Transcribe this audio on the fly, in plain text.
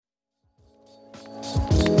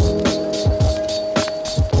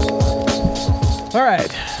All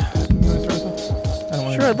right.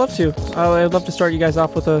 Sure, I'd love to. I'd love to start you guys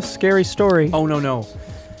off with a scary story. Oh, no.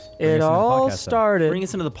 It all podcast, started. Bring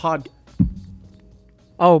us into the pod.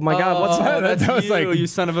 Oh my God, what's that? That's That was you, like- you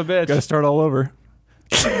son of a bitch. Gotta start all over.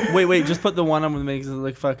 Wait, just put the one on that makes it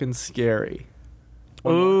look fucking scary.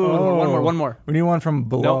 Ooh. One more. We need one from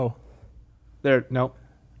below. There, nope.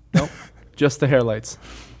 Just the hair lights.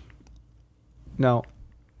 No.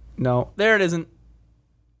 There it isn't.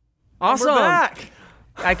 Awesome. We're back.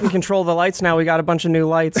 I can control the lights now. We got a bunch of new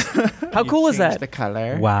lights. How cool is that? The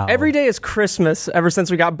color. Wow. Every day is Christmas ever since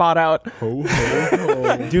we got bought out.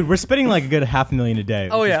 Dude, we're spending like a good $500,000 a day.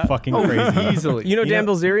 Oh, which is yeah. fucking crazy. Easily. You know Dan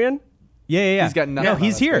Bilzerian? Yeah. He's got nothing. No,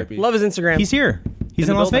 he's on us, here. baby. Love his Instagram. He's here. He's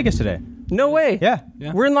In in the Las building. Vegas today. No way. Yeah.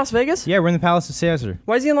 We're in Las Vegas? Yeah, we're in the Palace of Caesar.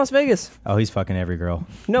 Why is he in Las Vegas? Oh, he's fucking every girl.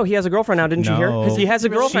 No, he has a girlfriend now. Didn't you hear? No. He has a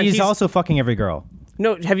girlfriend. She's also fucking every girl.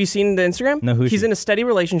 No, have you seen the Instagram? No, who's He's she? in a steady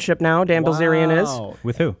relationship now. Dan Bilzerian is. Wow.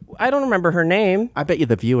 With who? I don't remember her name. I bet you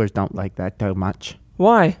the viewers don't like that too much.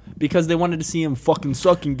 Why? Because they wanted to see him fucking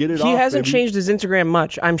suck and get it off. He hasn't baby. changed his Instagram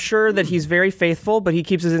much. I'm sure that he's very faithful, but he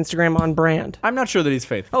keeps his Instagram on brand. I'm not sure that he's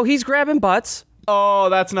faithful. Oh, he's grabbing butts. Oh,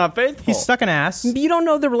 that's not faithful. He's sucking ass. You don't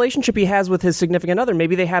know the relationship he has with his significant other.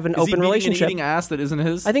 Maybe they have an Is he open beating relationship. and eating ass that isn't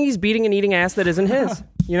his? I think he's beating and eating ass that isn't his.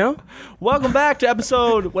 You know? Welcome back to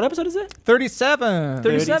episode. What episode is it? 37.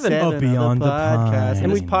 37 Oh, Beyond the Pine.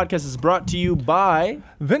 And this podcast is brought to you by.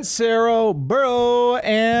 Vincero, Burrow,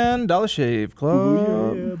 and Dollar Shave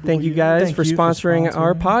Club. Thank you guys Thank for you for sponsoring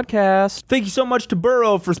our podcast. Thank you so much to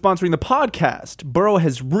Burrow for sponsoring the podcast. Burrow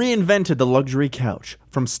has reinvented the luxury couch.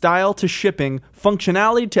 From style to shipping,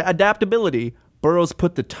 functionality to adaptability, Burrow's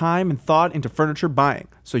put the time and thought into furniture buying,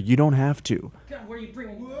 so you don't have to.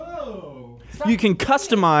 You can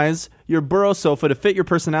customize your Burrow sofa to fit your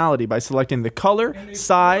personality by selecting the color,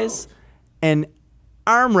 size, and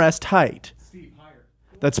armrest height.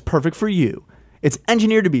 That's perfect for you. It's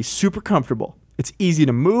engineered to be super comfortable. It's easy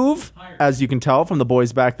to move, as you can tell from the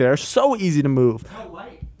boys back there. So easy to move.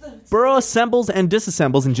 Burrow assembles and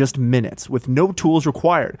disassembles in just minutes with no tools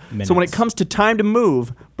required. So when it comes to time to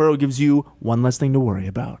move, Burrow gives you one less thing to worry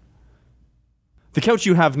about. The couch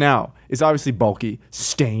you have now is obviously bulky,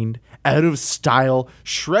 stained, out of style,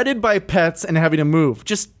 shredded by pets, and having to move.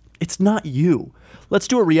 It's not you. Let's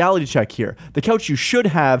do a reality check here. The couch you should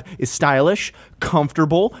have is stylish,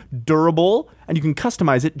 comfortable, durable, and you can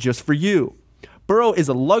customize it just for you. Burrow is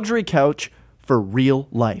a luxury couch for real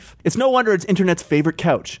life. It's no wonder it's internet's favorite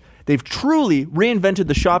couch. They've truly reinvented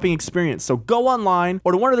the shopping experience, so go online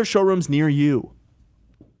or to one of their showrooms near you.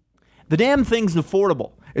 The damn thing's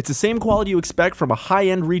affordable. It's the same quality you expect from a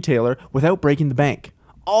high-end retailer without breaking the bank.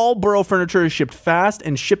 All Burrow furniture is shipped fast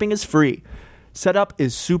and shipping is free. Setup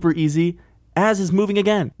is super easy, as is moving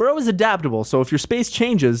again. Burrow is adaptable, so if your space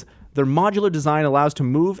changes, their modular design allows to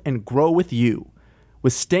move and grow with you.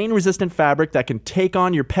 With stain-resistant fabric that can take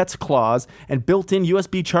on your pet's claws and built-in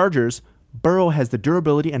USB chargers, Burrow has the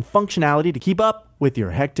durability and functionality to keep up with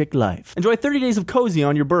your hectic life. Enjoy 30 days of cozy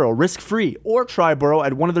on your Burrow risk-free, or try Burrow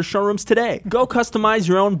at one of their showrooms today. Go customize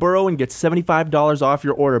your own Burrow and get $75 off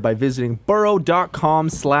your order by visiting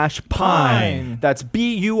burrow.com/pine. That's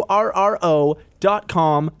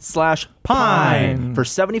BURRO.com/pine for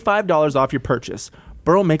 $75 off your purchase.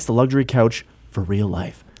 Burrow makes the luxury couch for real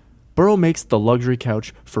life. Burrow makes the luxury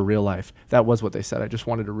couch for real life. That was what they said. I just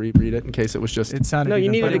wanted to reread it in case it was just... It sounded No, you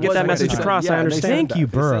even needed better. to get that message across. I understand. Thank you,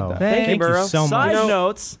 Burrow. Thank you, Burrow. so Side much.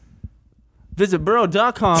 notes, visit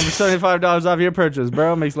burrow.com for $75 off your purchase.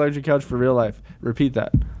 Burrow makes luxury couch for real life. Repeat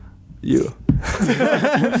that. You.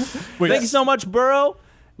 Thank you so much, Burrow.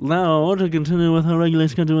 Now, to continue with our regular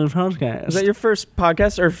scheduled podcast. Is that your first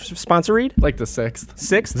podcast or sponsor read? Like the sixth.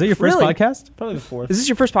 Sixth? Is that your first Really? podcast? Probably the fourth. Is this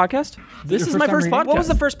your first podcast? This is first my time first reading? podcast. What was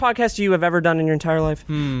the first podcast you have ever done in your entire life?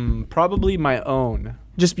 Probably my own.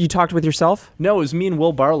 Just you talked with yourself? No, it was me and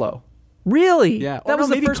Will Barlow. Really? Yeah. That Or was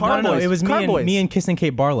no, the maybe first Car one. Boys. It was Car Boys. me and Kissing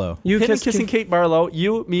Kate Barlow. You Him and kissed Kissing Kate Barlow,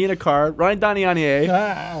 you, me in a car, Ryan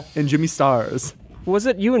Danianier, and Jimmy Stars. Was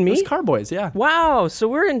it you and It was me? Car Boys, yeah. Wow, so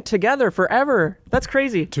we're in together forever. That's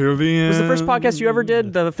crazy. To the end. Was the first podcast you ever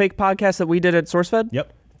did the fake podcast that we did at SourceFed?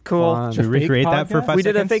 Yep. Cool. Fun. Should we recreate that for 5 We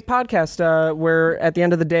did seconds? a fake podcast where at the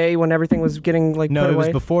end of the day when everything was getting like No, put it was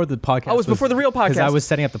away. before the podcast. Oh, it was before the real Because I podcast. was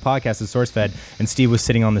setting up the podcast at SourceFed, and Steve was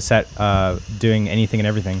sitting on the set doing anything and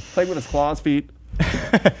everything. Playing with his claws, feet.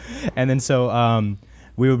 And then so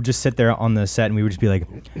we would just sit there on the set, and we would just be like,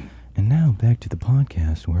 and now back to the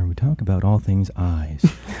podcast where we talk about all things eyes.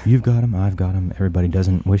 You've got them, I've got them. Everybody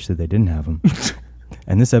doesn't wish that they didn't have them.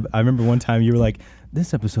 And I remember one time you were like,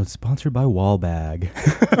 this episode's sponsored by Wallbag.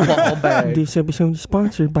 Ball bag. This episode is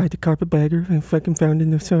sponsored by the carpetbagger and fucking found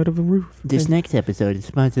in the side of a roof. This next episode is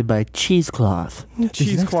sponsored by Cheesecloth.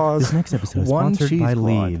 This next episode is One sponsored by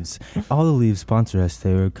cheesecloth. Leaves. All the Leaves sponsor us.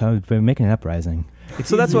 They're making an uprising.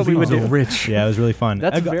 So that's what we would So do. rich. Yeah, it was really fun.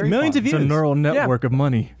 That's I got very millions fun. of It's a views. neural network of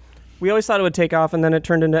money. We always thought it would take off, and then it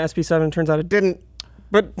turned into SP7, and turns out it didn't.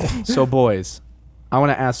 But So, boys, I want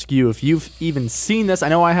to ask you if you've even seen this. I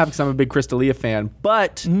know I have because I'm a big Crystalia fan.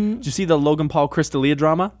 But did you see the Logan Paul Crystalia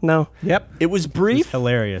drama? no. Yep. It was It was brief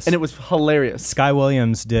hilarious. and it was hilarious. Sky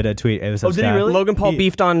Williams did a tweet. It was so Oh, did he sad. really? Logan Paul He-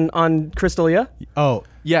 beefed on Crystalia. Oh,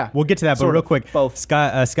 Yeah, we'll get to that, but Sort real of. quick, Both.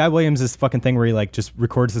 Sky Williams' fucking thing where he like just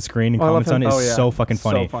records the screen and Oh, I love comments on it him. is Oh, yeah. so fucking So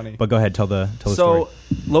funny. funny. But go ahead, tell the So story.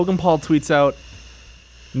 Logan Paul tweets out,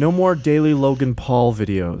 "No more daily Logan Paul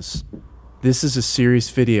videos. This is a serious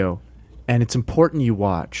video, and it's important you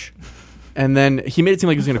watch." And then he made it seem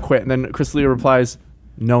like he was going to quit. And then Crystalia replies,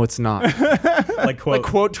 "No, it's not." Like quote. Like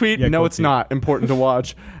quote tweet, Yeah, "No, quote it's tweet. not important to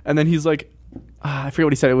watch." And then he's like, I forget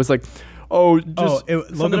what he said. It was like,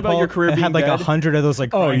 something Logan about Paul your career being had like dead. 100 of those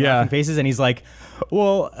like Oh, crying yeah. laughing faces, and he's like,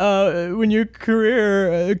 "Well, when your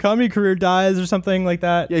comedy career dies or something like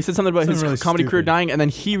that." Yeah, he said something about his Something really comedy career stupid. dying, and then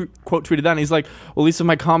he quote tweeted that, and he's like, "Well, at least if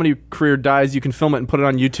my comedy career dies, you can film it and put it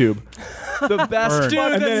on YouTube." The best Burn. dude,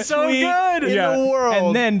 And that's then- so tweet good in Yeah. the world.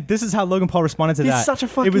 And then this is how Logan Paul responded to He's that. such a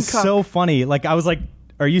fucking It was cuck. so funny. Like I was like,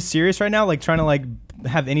 "Are you serious right now? Like trying to like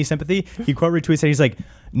have any sympathy?" He quote retweets it. He's like,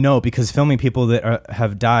 "No, because filming people that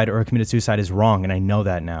have died or committed suicide is wrong, and I know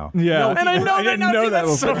that now." Yeah. and I know that didn't now, know dude, that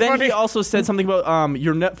that's before. so then he also said something about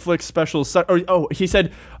your Netflix specials. He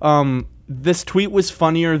said this tweet was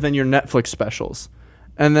funnier than your Netflix specials,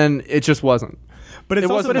 and then it just wasn't. But it's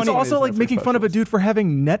It also wasn't But it's funny. also like Netflix making fun of a specials. dude for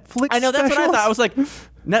having Netflix. I know, that's what I specials? thought. I was like,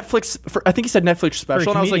 Netflix. I think he said Netflix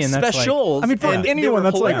special, and I was like, comedian, that's like- specials. I mean, for and they anyone, were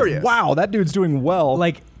that's hilarious. like, wow, that dude's doing well.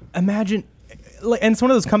 like imagine, like, and it's one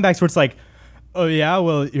of those comebacks where it's like, "Oh yeah,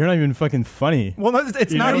 well you're not even fucking funny." well,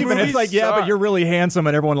 it's You not know, even. movies It's like, yeah, suck. but you're really handsome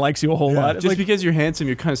and everyone likes you a whole lot. It's Just like, because you're handsome,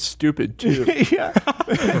 you're kind of stupid too. yeah.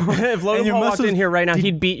 If Logan And your Paul walked muscles- in here right now, did-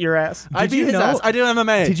 he'd beat your ass. I Did you beat his know- ass. I did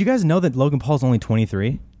MMA. Did you guys know that Logan Paul's only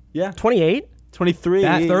 23? Yeah, 28? 23.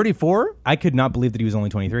 That 34? I could not believe that he was only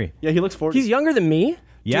 23. Yeah, he looks 40. He's younger than me.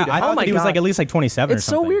 Yeah, Dude, I oh thought my that he was God. like at least like 27 It's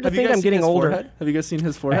or something. so weird to Have you think guys I'm seen getting his older. forehead? Have you guys seen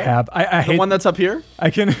his I forehead? have. I The hate one that's up here,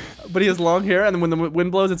 I can. but he has long hair, and then when the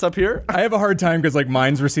wind blows, it's up here. I have a hard time because like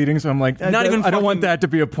mine's receding, so I'm like, I Not don't- even I don't want fucking- that to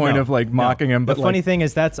be a point No, of like mocking him. The But funny like, thing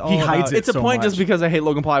is that's all he hides about- it. It's a so point much. just because I hate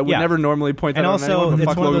Logan Paul. I would Yeah. never normally point that And out also, on anyone, but it's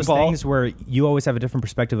fuck one of Logan those Paul. things where you always have a different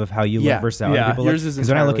perspective of how you Yeah. look versus other Yeah. people. Yours is Because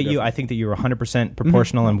when I look entirely at you, different. I think that you're 100%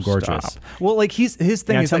 proportional and gorgeous. Stop. Well, like his thing Now is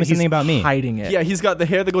tell that me something he's about me. hiding it. Yeah, he's got the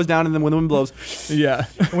hair that goes down, and then when the wind blows, Yeah.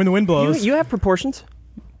 When the wind blows, You have proportions.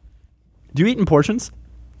 do you eat in portions?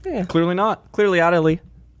 Yeah. Clearly not. Clearly audibly,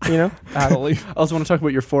 you know? Adley. I also want to talk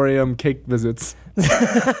about your 4 a.m. cake visits.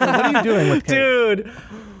 What are you doing with cake? Dude.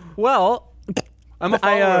 Well, I'm a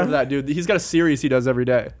follower I, of that dude. He's got a series he does every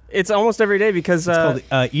day. it's almost every day because it's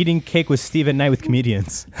called Eating Cake with Steve at Night with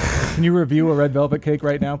Comedians. Can you review a red velvet cake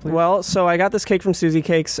right now, please? well, so I got this cake from Susie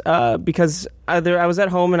Cakes because I was at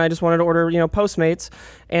home and I just wanted to order, Postmates,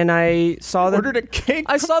 and I saw that ordered a cake.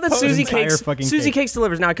 I saw that from Susie entire Cakes fucking Susie cake. Cakes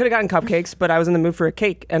delivers. Now I could have gotten cupcakes, but I was in the mood for a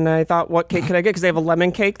cake, and I thought, what cake could I get? Because they have a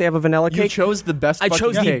lemon cake, they have a vanilla You cake. chose the best. I fucking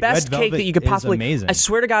chose the cake. best Red cake that velvet you could is possibly. amazing. I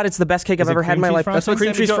swear to God, it's the best cake I've Is it ever had in my cream cheese life. frosting? That's what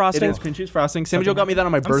cream Sammy cheese Joe, frosting. It is cream cheese frosting. Sammy Joe got me that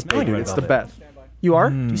on my birthday, smelling dude. red It's the velvet. best. You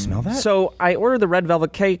are? Do you smell that? So I ordered the red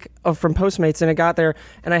velvet cake from Postmates, and it got there,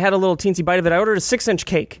 and I had a little teensy bite of it. I ordered a 6-inch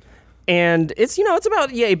cake, and it's it's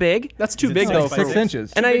about yay big. That's too Is it big like though. 6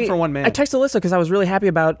 inches. And Too big for one man. I texted Alyssa because I was really happy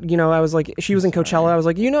about, I was like, she was in Coachella. I was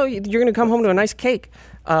like, you're going to come home to a nice cake.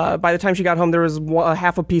 By the time she got home, there was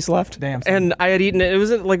half a piece left. Damn, son. And I had eaten it. It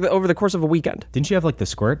was like over the course of a weekend. Didn't you have like the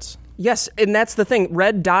squirts? Yes, and that's the thing.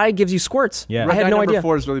 Red dye gives you squirts. Yeah. I had no number idea.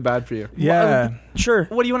 4 is really bad for you. Yeah. Sure.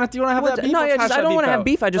 What do you want to do? You want to have Well, that beef? no, Let's I hash don't that want to have out.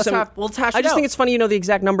 beef. I just Let's hash I it just think out. it's funny, the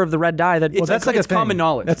exact number of the red dye that. It's, that's like like a it's common thing.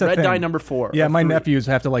 knowledge. That's a Red thing. dye number 4. Yeah, of my 3. nephews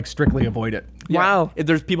have to like strictly avoid it. Yeah. Wow.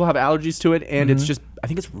 There's people have allergies to it, and it's just. I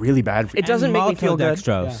think it's really bad for you. It doesn't make me feel good.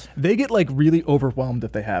 Maltodextrose. They get like really overwhelmed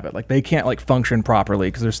if they have it. Like they can't like function properly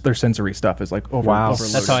because their sensory stuff is like overloaded.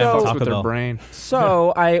 That's how I am So- with with Taco their Bell. brain.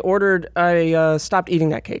 So I stopped eating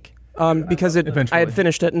that cake because I Eventually. had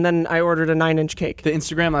finished it, and then I ordered a 9-inch cake. The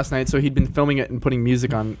Instagram last night, so he'd been filming it and putting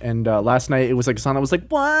music on, and last night it was like a song that was like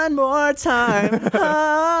one more time.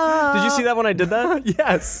 Did you see that when I did that?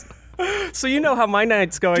 Yes, So you know how my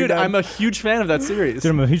night's going. dude, down. I'm a huge fan of that series. Dude,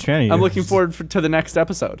 I'm a huge fan of you. I'm looking forward to the next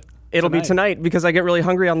episode. It'll be tonight because I get really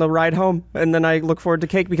hungry on the ride home, and then I look forward to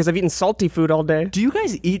cake because I've eaten salty food all day. Do you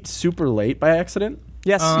guys eat super late by accident?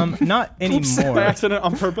 Yes. Not By anymore. accident,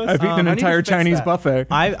 on purpose. I've eaten an I need to entire fix Chinese that. buffet.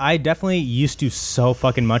 I definitely used to so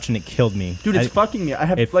fucking much, and it killed me. Dude, it's I- fucking me. I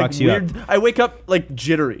have it like fucks you weird. I wake up like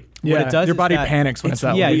jittery. Yeah, What it does your is body that panics when it's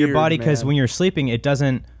that yeah, weird. your body, because man. when you're sleeping, it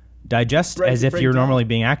doesn't digest as if break you're down. normally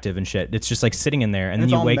being active and shit. It's just like sitting in there, and And then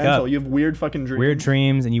it's you all wake mental. up, You have weird fucking dreams. weird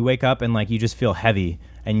dreams, and you wake up and like you just feel heavy,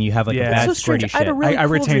 and you have like Yeah. a That's bad so strange. squirty I had shit. a really I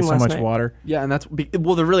cool retain dream so last much night. water. Yeah, and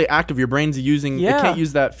well, they're really active. Your brain's using. It Yeah. can't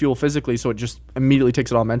use that fuel physically, so it just immediately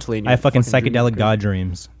takes it all mentally. And I have fucking dream psychedelic crazy. god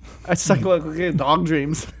dreams. I suck like dog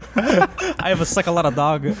dreams. I have a psychedelic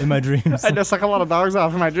dog in my dreams. I just suck a lot of dogs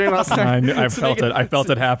off in my dream last night. I felt it. I felt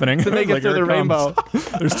it happening. To make it Like, through here the comes.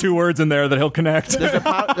 rainbow. There's 2 words in there that he'll connect. There's a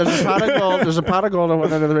pot of gold. There's a pot of gold on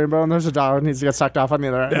one end of the rainbow, and there's a dog that needs to get sucked off on the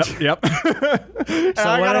other end. Yep. And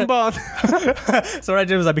I got them both. So what I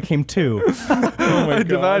did was I became 2. Oh my I God.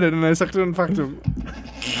 divided and I sucked it and fucked him.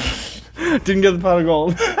 Didn't get the pot of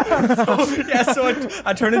gold. Yeah, so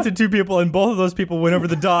I turned into 2 people, and both of those people went over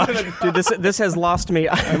the dog. Dude, this has lost me.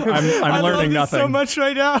 I'm learning nothing. so much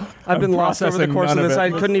right now. I've been I'm lost over the processing course of none this. it.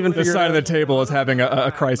 I couldn't even This figure side it of the table is having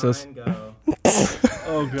a crisis.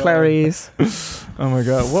 Oh god. Clarice. Oh my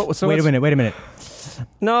God. What? So Wait a what's- minute.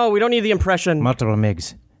 No, we don't need the impression. Multiple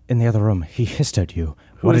Migs in the other room. He hissed at you.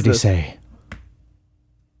 What is did he this? say?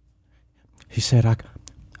 He said,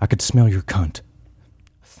 I could smell your cunt.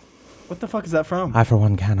 What the fuck is that from? I, for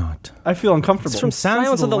one, cannot. I feel uncomfortable. It's from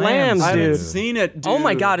Silence of the Lambs, I haven't dude. seen it, dude. Oh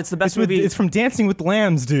my God, it's the best movie. It's from Dancing with the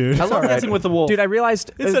Lambs, dude. I love Dancing with the Wolf. Dude, I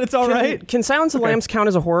realized It's all can, right. Can Silence of the Lambs count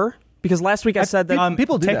as a horror? Because last week I said that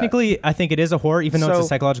people do that. Technically, I think it is a horror, even though it's a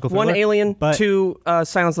psychological thriller. 1 Alien, but, 2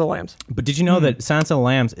 Silence of the Lambs. But did you know that Silence of the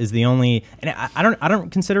Lambs is the only? And I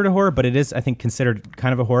don't consider it a horror, but it is, I think, considered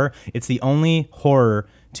kind of a horror. It's the only horror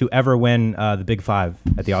to ever win the Big Five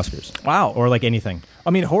at the Oscars. Wow. Or like anything. I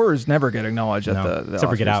mean, horrors never get acknowledged at No, the except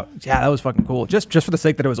for Get Oscars. Out. Yeah, that was fucking cool. Just for the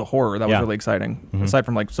sake that it was a horror, that was Yeah. really exciting. Aside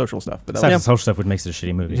from like social stuff, but that Aside was from social stuff, which makes it a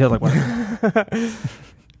shitty movie. yeah, like what?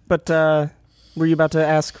 But were you about to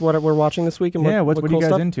ask what we're watching this week? And Yeah, what what are cool you guys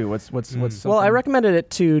stuff? into? What's Well, I something- recommended it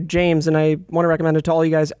to James, and I want to recommend it to all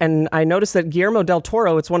you guys. And I noticed that Guillermo del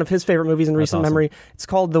Toro, it's one of his favorite movies in recent awesome. memory. It's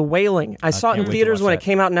called The Wailing. I saw it can't in wait to theaters watch when that. it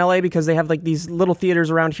came out in LA because they have like these little theaters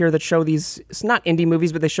around here that show these, it's not indie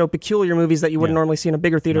movies, but they show peculiar movies that you wouldn't Yeah. normally see in a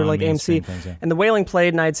bigger theater like AMC. Non-mainstream things, yeah. And The Wailing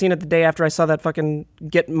played, and I had seen it the day after I saw that fucking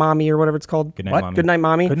Get Mommy or whatever it's called. Good Night, What? Mommy. Good Night,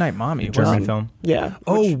 Mommy. Good Night, Mommy. German Wow. film. Yeah.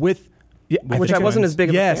 Oh, with yeah, Which I wasn't as big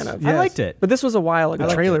of yes, a fan of. I liked it. But this was a while ago.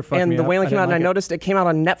 The trailer fucked and me The up. Wailing I came out, didn't and I like it. noticed it came out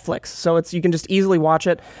on Netflix, so you can just easily watch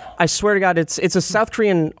it. I swear to God, it's a South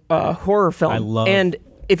Korean horror film. I love and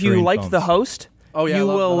if you Korean liked films. The Host, Oh, yeah, I you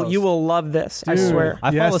love The will Host. you will love this. I Dude. swear.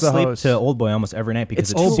 I Yes, fall The asleep Host. to Old Boy almost every night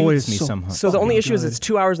because It's it Old Boy suits is me so- somehow. So the only issue is it's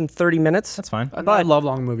 2 hours and 30 minutes. That's fine. I But- love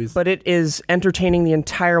long movies. But it is entertaining the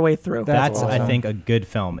entire way through. That's awesome. I think a good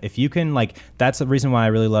film. If you can like, that's the reason why I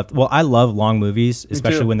really loved. Well, I love long movies,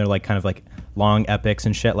 especially too. when they're like kind of like long epics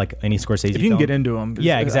and shit, like any Scorsese. If you can film. get into them,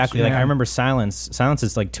 Yeah, exactly. Like I remember Silence. Silence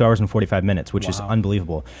is like 2 hours and 45 minutes, which is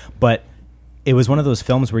unbelievable. But it was one of those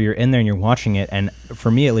films where you're in there and you're watching it, and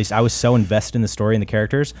for me at least, I was so invested in the story and the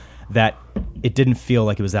characters that it didn't feel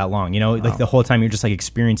like it was that long. You know, like the whole time you're just like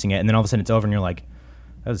experiencing it, and then all of a sudden it's over, and you're like,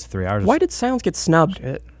 that was 3 hours. Why did Silence get snubbed?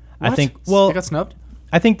 I What? think? It Well, got snubbed.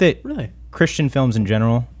 I think that Really? Christian films in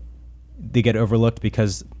general, they get overlooked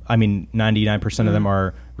because 99% of them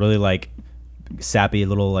are really like sappy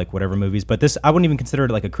little like whatever movies. But this, I wouldn't even consider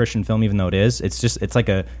it like a Christian film, even though it is. It's like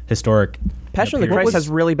a historic. Passion of the period. Christ has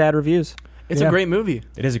really bad reviews. It's Yeah. a great movie.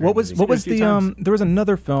 It is a great What was movie. what was Seen it a the few times. there was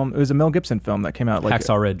another film. It was a Mel Gibson film that came out like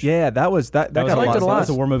Hacksaw Ridge. Yeah, that was that That was, got liked a lot. it a lot. That was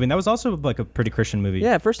a war movie, and that was also like a pretty Christian movie.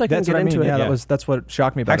 Yeah, at first I couldn't That's get what I mean. into Yeah, it. Yeah. that's what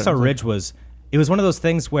shocked me about it. I Hacksaw was like, Ridge it was one of those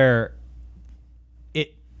things where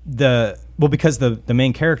because the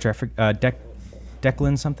main character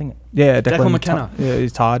Declan something Yeah, Declan McKenna. Yeah,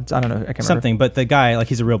 he's Todd. I don't know. I can't remember. something, but the guy, like,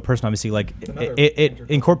 he's a real person, obviously. Like, it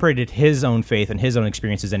incorporated his own faith and his own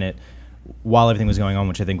experiences in it while everything was going on,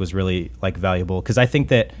 which I think was really like valuable. Because I think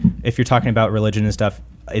that if you're talking about religion and stuff,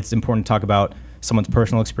 it's important to talk about someone's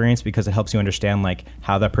personal experience because it helps you understand like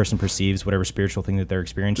how that person perceives whatever spiritual thing that they're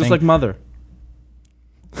experiencing. Just like Mother.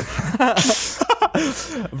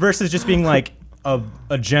 versus just being like a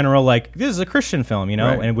general like this is a Christian film, you know,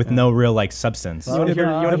 Right. and with no real like substance. You want to hear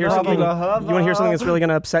something? You want to hear something that's really going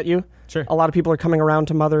to upset you? Sure. A lot of people are coming around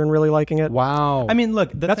to Mother and really liking it. Wow. I mean,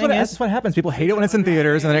 look, That's what happens. People hate it when it's in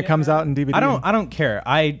theaters and then it comes out in DVD. I don't care.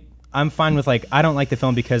 I'm fine with like I don't like the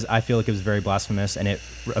film because I feel like it was very blasphemous and it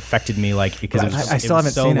affected me like because it was, I it still was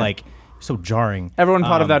haven't so seen it. like so jarring. Everyone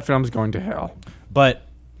part of Um, that film's going to hell. But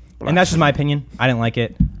and that's just my opinion. I didn't like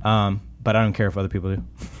it. But I don't care if other people do.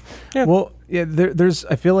 Yeah. Well, yeah, there's.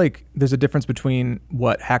 I feel like there's a difference between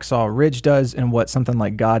what Hacksaw Ridge does and what something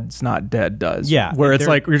like God's Not Dead does. Yeah, where it's they're-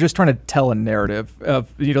 like you're just trying to tell a narrative of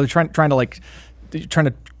trying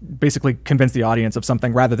to basically convince the audience of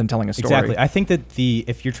something rather than telling a story. Exactly. I think that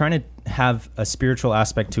if you're trying to have a spiritual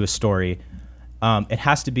aspect to a story, it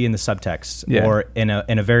has to be in the subtext Yeah. or in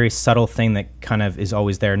a very subtle thing that kind of is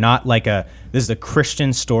always there. Not like this is a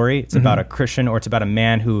Christian story. It's about a Christian, or it's about a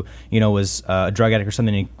man who was a drug addict or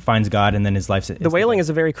something. And he finds God, and then his life's The Wailing is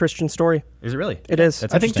a very Christian story. Is it really? It is.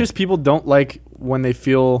 That's I think interesting. just people don't like when they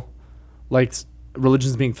feel like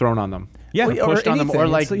religion's being thrown on them. Yeah. Well, Pushed on them, or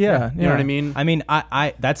anything. like, It's- yeah, you know what I mean? I mean,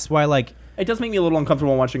 I that's why like It does make me a little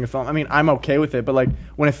uncomfortable watching a film. I mean, I'm okay with it, but like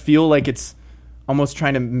when I feel like it's almost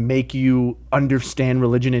trying to make you understand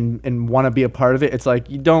religion and want to be a part of it, it's like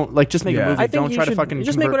you don't like just make Yeah. a movie. I think Don't you try to should fucking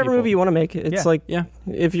just make convert whatever people. movie you want to make. It's Yeah. like Yeah.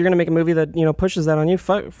 if you're gonna make a movie that pushes that on you,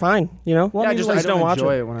 fine. Well, Yeah, I mean, just like, I don't watch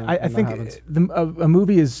enjoy it. it when I when think that happens. a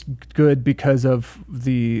movie is good because of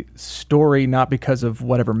the story, not because of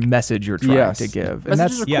whatever message you're trying Yes. to give.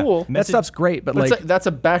 Messages that's are cool. that stuff's great, but But like, that's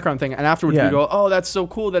a background thing, and afterwards Yeah. we go, "Oh, that's so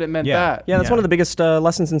cool that it meant Yeah. that." Yeah, that's one of the biggest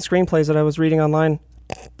lessons in screenplays that I was reading online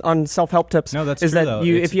on self-help tips. No, that's is true, that though.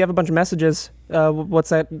 you It's- if you have a bunch of messages, what's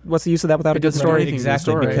the use of that without It a good doesn't do story? anything. exactly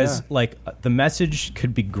story, because yeah. like the message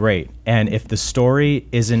could be great, and if the story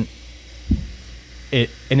isn't it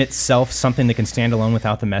in itself something that can stand alone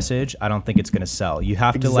without the message, I don't think it's going to sell. You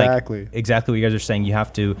have to Exactly. like exactly what you guys are saying. You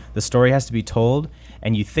have to the story has to be told,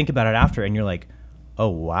 and you think about it after, and you're like, oh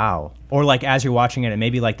wow, or like as you're watching it, and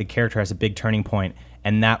maybe like the character has a big turning point,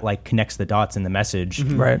 and that like connects the dots in the message.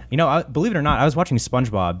 Right. You know, believe it or not, I was watching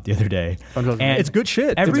SpongeBob the other day, SpongeBob's and It's good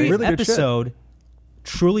shit. It's Every really good shit. episode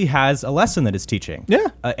truly has a lesson that it's teaching. Yeah.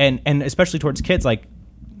 And especially towards kids, like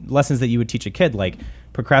lessons that you would teach a kid, like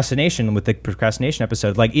procrastination with the procrastination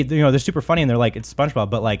episode. Like, they're super funny and they're like, it's SpongeBob,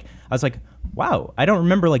 but like, I was like, wow, I don't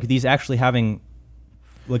remember like these actually having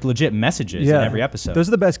like legit messages in every episode. Those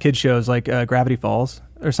are the best kid shows, like Gravity Falls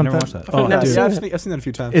or something. watched that. Oh, Never dude. seen Yeah, it. I've seen that a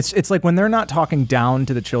few times. It's like when they're not talking down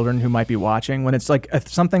to the children who might be watching, when it's like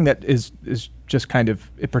something that is just kind of,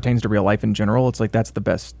 it pertains to real life in general. It's like that's the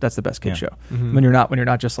best kid Yeah. show. Mm-hmm. When you're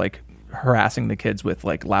not just like harassing the kids with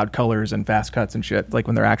like loud colors and fast cuts and shit. Like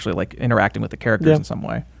when they're actually like interacting with the characters Yeah. in some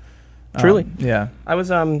way. Truly. Yeah. I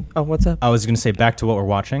was oh, what's up? I was going to say back to what we're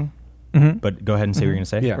watching, Mm-hmm. but go ahead and say what you're going to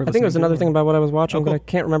say. Yeah. I think it was another thing about what I was watching, Oh, cool. but I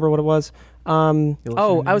can't remember what it was. I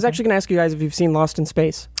was actually going to ask you guys if you've seen Lost in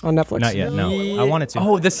Space on Netflix. Not yet. No, I wanted to.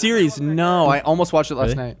 Oh, the series. No, I almost watched it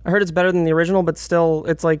last Really? night. I heard it's better than the original, but still,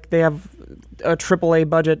 it's like they have a AAA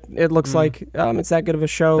budget. It looks like it's that good of a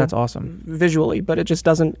show. That's awesome. Visually, but it just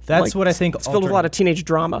doesn't. That's like, what I think. It's filled with a lot of teenage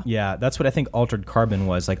drama. Yeah, that's what I think Altered Carbon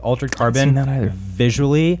was. Like Altered seen Carbon, that either.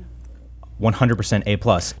 visually, 100% A+.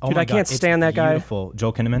 Oh Dude, my I can't God, stand it's that guy. Beautiful,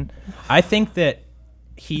 Joel Kinnaman. I think that I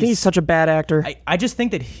think he's he's. such a bad actor. I just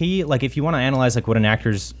think that he, like, if you want to analyze like what an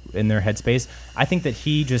actor's in their headspace, I think that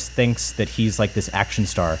he just thinks that he's like this action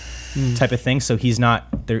star type of thing. So he's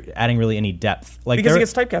not. They're adding really any depth. Like because there- he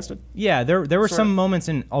gets typecasted. Yeah, there were Sort some of. moments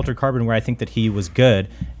in Altered Carbon where I think that he was good,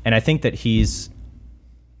 and I think that he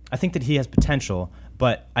has potential.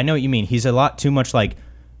 But I know what you mean. He's a lot too much like,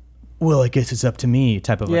 well, I guess it's up to me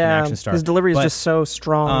type of like an Yeah, action star. his delivery is But, just so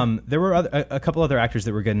strong. there were a couple other actors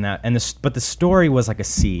that were good in that, but the story was like a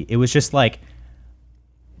C. It was just like,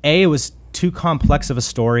 it was too complex of a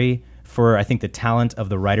story for I think the talent of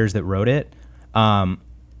the writers that wrote it,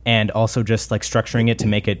 and also just like structuring it to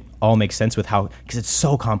make it all make sense with how, because it's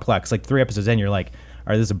so complex. Like 3 episodes in, you're like, all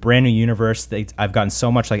right, there's a brand new universe. I've gotten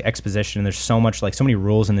so much like exposition, and there's so much like so many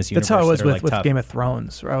rules in this universe. That's how it was that are, with like, tough. Game of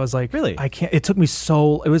Thrones, where I was like, Really? I can't. It took me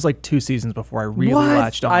it was like 2 seasons before I really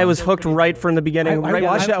latched on. I was hooked right from the beginning. I right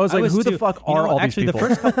watched it. I was like, who the too. fuck You know, are all actually, these people?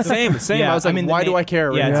 The first couple Same. I was like, the why do I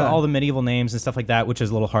care? Yeah, it's Yeah. all the medieval names and stuff like that, which is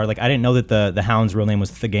a little hard. Like I didn't know that the Hound's real name was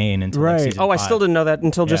Thagain until like, Right. season Oh, I 5. still didn't know that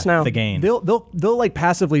until just now. Thagain. They'll like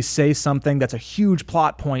passively say something that's a huge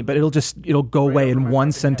plot point, but it'll go away in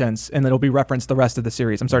one sentence, and it'll be referenced the rest of the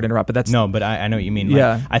series. I'm sorry to interrupt, but that's No, but I know what you mean. Like,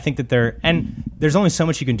 Yeah. I think that there's only so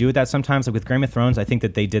much you can do with that sometimes. Like with Game of Thrones, I think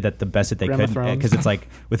that they did that the best that they Grandma could, Thrones. because it's like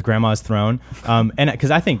with Grandma's Throne. And because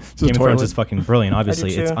I think Game of Thrones toilet. is fucking brilliant.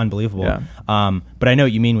 Obviously, too. it's unbelievable. Yeah. But I know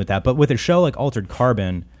what you mean with that. But with a show like Altered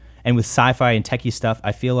Carbon and with sci-fi and techie stuff,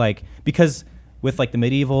 I feel like, because with like the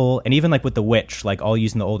medieval and even like with The Witch, like all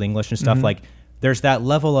using the Old English and stuff, Mm-hmm. like there's that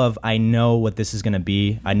level of, I know what this is going to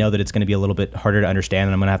be. I know that it's going to be a little bit harder to understand,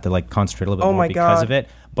 and I'm going to have to like concentrate a little bit Oh more my because God. of it.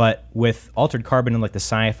 But with Altered Carbon and like the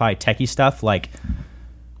sci-fi techie stuff, like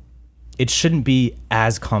it shouldn't be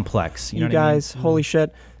as complex. You know what I mean? guys, holy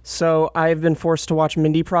shit. So I've been forced to watch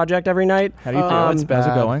Mindy Project every night. How do you feel? How's it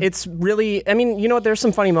going? It's really, I mean, you know what? There's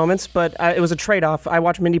some funny moments, but it was a trade-off. I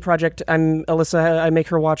watch Mindy Project. I make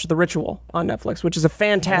her watch The Ritual on Netflix, which is a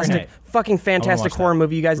fantastic, fucking fantastic watch horror that.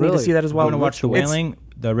 movie. You guys need to see that as well. I'm going to watch The Wailing,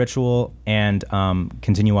 The Ritual, and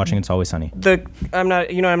continue watching It's Always Sunny. I'm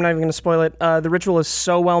not even going to spoil it. The Ritual is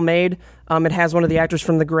so well made. It has one of the actors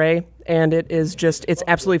from The Grey, and it's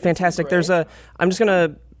absolutely fantastic. Doesn't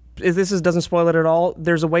spoil it at all.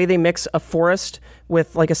 There's a way they mix a forest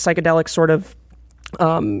with like a psychedelic sort of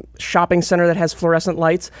shopping center that has fluorescent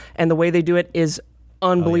lights, and the way they do it is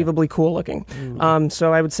unbelievably cool looking.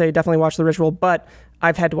 So I would say definitely watch The Ritual, but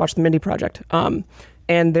I've had to watch the Mindy Project.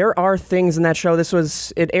 And there are things in that show.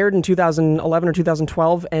 It aired in 2011 or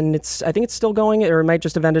 2012, and I think it's still going, or it might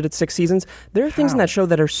just have ended at 6 seasons. There are things in that show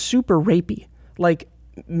that are super rapey. Like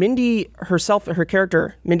Mindy herself, her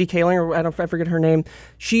character, Mindy Kaling, or I forget her name,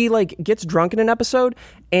 she like gets drunk in an episode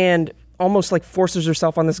and almost like forces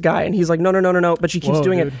herself on this guy, and he's like, no, but she keeps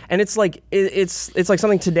doing it. And it's like it's like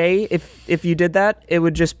something today, if you did that, it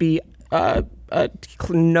would just be a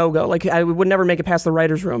no-go. Like I would never make it past the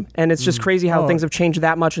writer's room. And it's just crazy how things have changed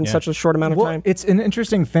that much in such a short amount of time. It's an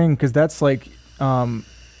interesting thing because that's like the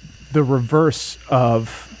reverse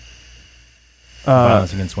of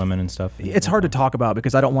violence against women and stuff. It's hard to talk about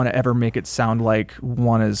because I don't want to ever make it sound like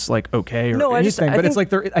one is like okay or anything. But it's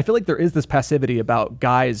like I feel like there is this passivity about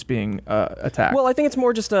guys being attacked. Well, I think it's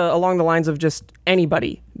more just along the lines of just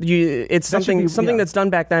anybody. It's something that's done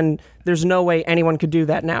back then. There's no way anyone could do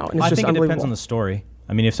that now. And it's I just think it unbelievable. depends on the story.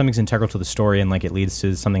 I mean, if something's integral to the story and like it leads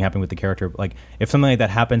to something happening with the character, like if something like that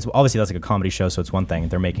happens, obviously that's like a comedy show, so it's one thing.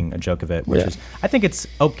 They're making a joke of it, which is, I think it's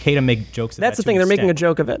okay to make jokes. That's the thing. They're making a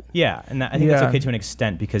joke of it. Yeah, and I think that's okay to an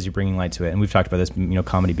extent because you're bringing light to it. And we've talked about this,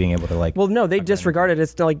 comedy being able to like. Well, no, they disregard it.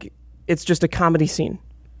 It's like it's just a comedy scene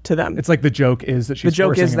to them. It's like the joke is that she's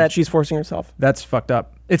she's forcing herself. That's fucked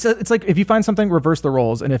up. It's like if you find something, reverse the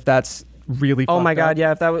roles, and if that's really oh my god,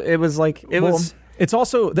 yeah, if that it was like it was. It's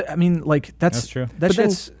also, I mean, like that's true.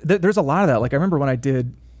 There's a lot of that. Like I remember when I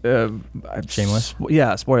did Shameless.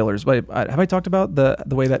 Spoilers. But have I talked about the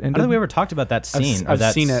way that ended? I don't think we ever talked about that scene.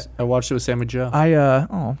 I've seen it. I watched it with Sam and Joe.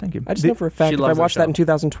 Thank you. I just know for a fact if I watched that in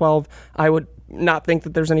 2012, I would not think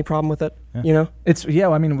that there's any problem with it. Yeah. You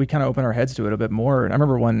know, I mean, we kind of open our heads to it a bit more. And I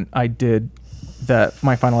remember when I did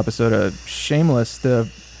my final episode of Shameless.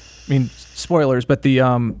 Spoilers, but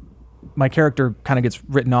my character kind of gets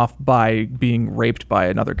written off by being raped by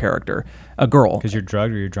another character, a girl. Because you're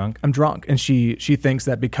drugged or you're drunk? I'm drunk. And she thinks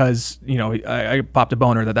that because, I popped a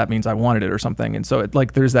boner that means I wanted it or something. And so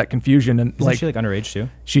there's that confusion. And Isn't she like underage too?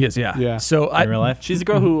 She is, yeah. Yeah. So in real life? She's the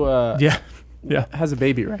girl who yeah. has a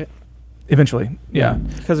baby, right? Eventually, yeah.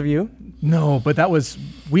 because of you. No, but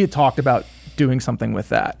we had talked about doing something with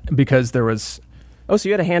that because there was... Oh, so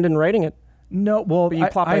you had a hand in writing it. No, well, but you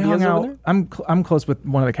plop I hung ideas out. over there? I'm close with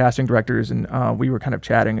one of the casting directors, and we were kind of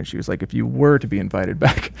chatting. And she was like, "If you were to be invited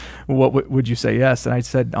back, what would you say yes?" And I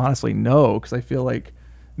said, honestly, no, because I feel like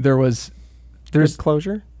there's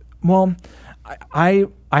closure. Well, I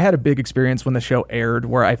had a big experience when the show aired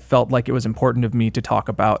where I felt like it was important of me to talk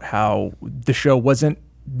about how the show wasn't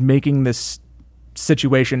making this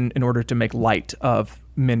situation in order to make light of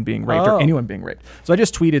men being raped or anyone being raped. So I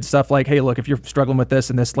just tweeted stuff like, hey, look, if you're struggling with this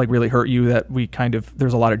and this like really hurt you, that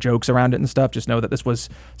there's a lot of jokes around it and stuff, just know that this was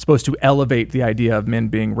supposed to elevate the idea of men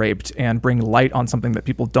being raped and bring light on something that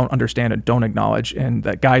people don't understand and don't acknowledge and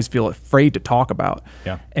that guys feel afraid to talk about.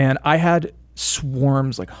 Yeah. And I had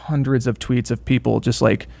swarms, like hundreds of tweets of people just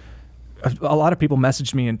like, a lot of people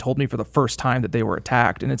messaged me and told me for the first time that they were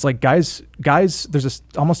attacked. And it's like, guys, there's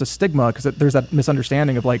almost a stigma because there's that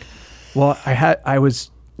misunderstanding of like, well,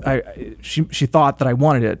 she thought that I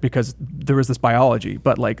wanted it because there was this biology,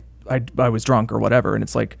 but like I was drunk or whatever. And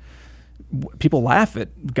it's like, people laugh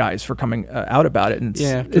at guys for coming out about it. And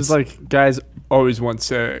it's like guys always want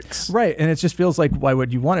sex. Right. And it just feels like, why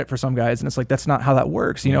would you want it for some guys? And it's like, that's not how that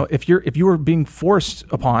works. You know, if you were being forced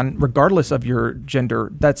upon, regardless of your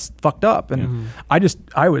gender, that's fucked up. And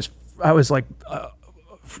I was like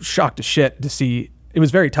shocked to shit to see. It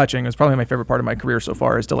was very touching. It was probably my favorite part of my career so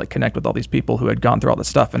far, is to like connect with all these people who had gone through all this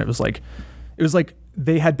stuff. And it was like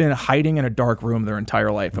they had been hiding in a dark room their entire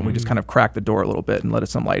life, and we just kind of cracked the door a little bit and let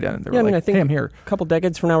some light in. And they were like, I think hey, I'm here. A couple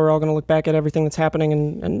decades from now, we're all going to look back at everything that's happening,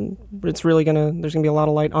 and it's really there's going to be a lot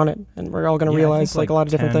of light on it, and we're all going to realize like a lot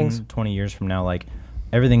of different things. 20 years from now, like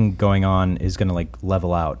everything going on is going to like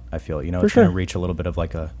level out. I feel, it's going to reach a little bit of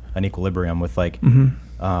like an equilibrium with like being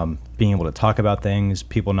able to talk about things,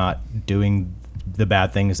 people not doing the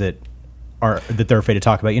bad things that that they're afraid to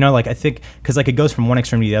talk about. You know, like I think because like it goes from one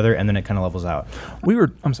extreme to the other, and then it kind of levels out.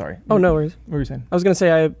 I'm sorry. Oh, no worries. What were you saying? I was going to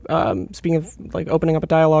say, speaking of like opening up a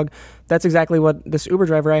dialogue, that's exactly what this Uber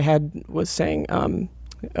driver I had was saying.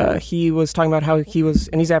 He was talking about how he was,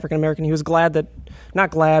 and he's African American. He was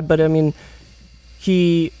not glad, but I mean,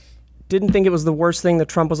 he didn't think it was the worst thing that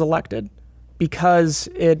Trump was elected because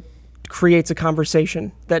it creates a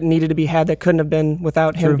conversation that needed to be had that couldn't have been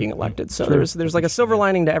without him being elected. So there's like a silver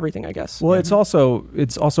lining to everything, I guess. Well, it's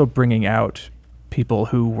also bringing out people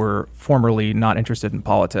who were formerly not interested in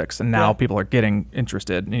politics, and now people are getting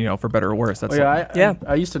interested. You know, for better or worse. That's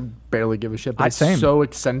I used to barely give a shit, but it's so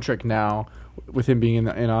eccentric now with him being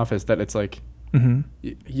in office that it's like.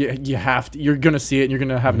 You have to. You're gonna see it, and you're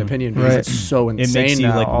gonna have an opinion because it's so insane. It makes you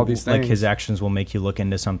now, like all these things. Like his actions will make you look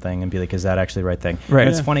into something and be like, "Is that actually the right thing?" Right. And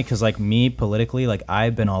it's funny because like me politically, like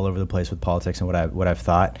I've been all over the place with politics and what I've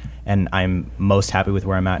thought, and I'm most happy with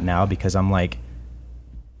where I'm at now because I'm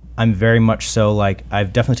very much so like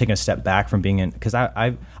I've definitely taken a step back from being in because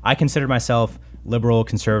I considered myself liberal,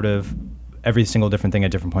 conservative. Every single different thing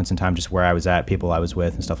at different points in time, just where I was at, people I was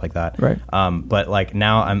with, and stuff like that. Right. But like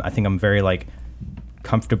now, I think I'm very like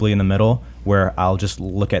comfortably in the middle, where I'll just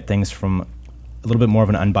look at things from a little bit more of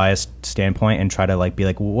an unbiased standpoint and try to like be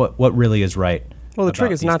like, what really is right. Well, the trick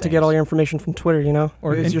is not to get all your information from Twitter, you know,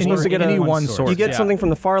 or you're supposed to get any one source. You get something from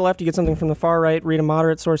the far left, you get something from the far right. Read a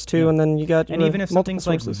moderate source too, and then you got. And even if something's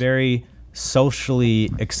like very socially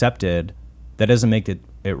accepted, that doesn't make it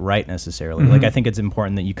right necessarily. Like I think it's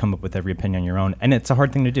important that you come up with every opinion on your own, and it's a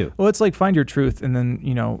hard thing to do. Well, it's like find your truth and then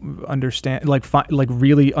understand, like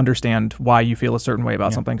really understand why you feel a certain way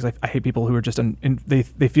about something. Because I hate people who are just they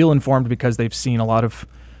feel informed because they've seen a lot of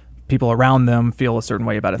people around them feel a certain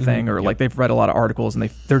way about a thing, or like they've read a lot of articles and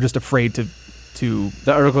they're just afraid to. The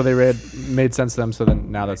article they read made sense to them, so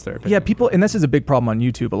then now that's their opinion. Yeah, people, and this is a big problem on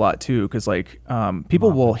YouTube a lot too, because like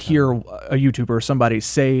people will hear a YouTuber or somebody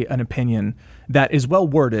say an opinion that is well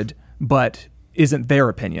worded, but isn't their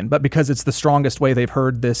opinion. But because it's the strongest way they've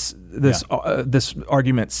heard this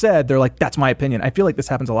argument said, they're like, "That's my opinion." I feel like this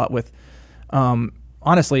happens a lot with,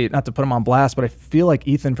 honestly, not to put him on blast, but I feel like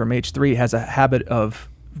Ethan from H3 has a habit of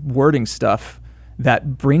wording stuff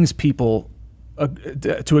that brings people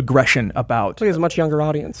to aggression about. So he has a much younger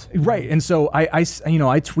audience, right? And so I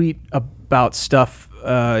tweet about stuff.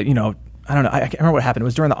 I don't know. I can't remember what happened. It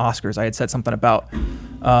was during the Oscars. I had said something about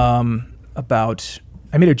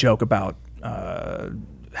I made a joke about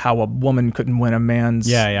how a woman couldn't win a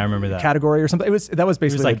man's I remember that category or something. That was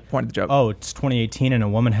basically like the point of the joke. Oh, it's 2018 and a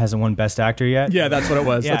woman hasn't won Best Actor yet. Yeah, that's what it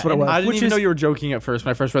was. That's what it was. I didn't even know you were joking at first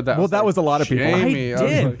when I first read that. Well, that was a lot of people. Jamie, I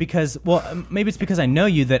did because maybe it's because I know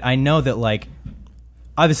you that I know that like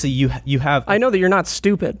obviously you have. I know that you're not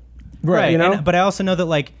stupid, right? You know, but I also know that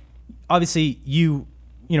like obviously you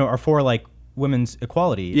are for like women's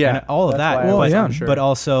equality, and all of that. But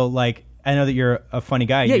also like I know that you're a funny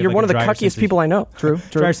guy. Yeah, you're one of the cuckiest people I know. True.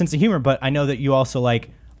 Dry sense of humor, but I know that you also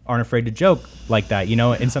like aren't afraid to joke like that. You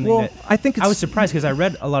know, in something that I think I was surprised because I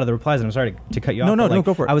read a lot of the replies, and I'm sorry to cut you off. No,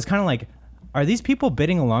 go for it. I was kind of like, are these people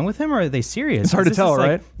bidding along with him, or are they serious? It's hard to tell,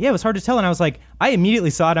 right? Yeah, it was hard to tell, and I was like, I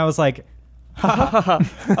immediately saw it, and I was like. I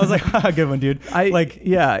was like, good one, dude.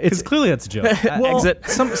 It's clearly that's a joke. Exit.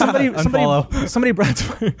 Somebody brought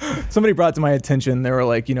to my attention. They were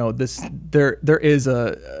like, there's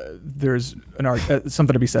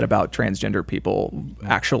something to be said about transgender people.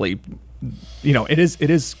 Actually,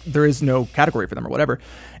 there is no category for them or whatever.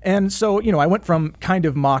 And so, I went from kind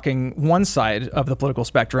of mocking one side of the political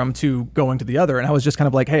spectrum to going to the other, and I was just kind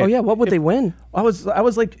of like, hey, what would they win? I was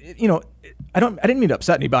like, I didn't mean to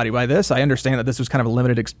upset anybody by this. I understand that this was kind of a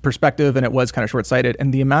limited perspective and it was kind of short-sighted.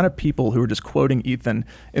 And the amount of people who were just quoting Ethan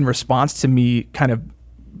in response to me kind of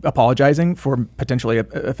apologizing for potentially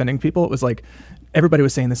offending people, it was like everybody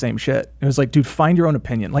was saying the same shit. It was like, dude, find your own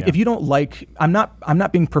opinion. Like if you don't like, I'm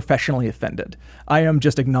not being professionally offended. I am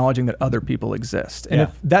just acknowledging that other people exist. And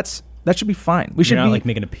if that should be fine. You're not like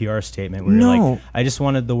making a PR statement where you're like, I just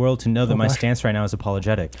wanted the world to know that my stance right now is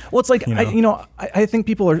apologetic. Well, it's like, I think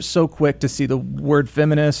people are so quick to see the word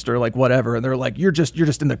feminist or like whatever. And they're like, you're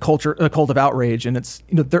just in the cult of outrage. And it's,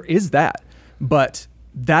 there is that, but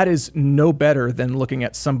that is no better than looking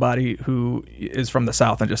at somebody who is from the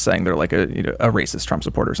South and just saying they're like a racist Trump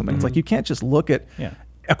supporter or something. It's like, you can't just look at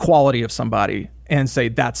a quality of somebody and say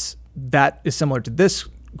that is similar to this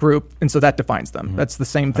group, and so that defines them. That's the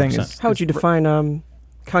same thing. How would you define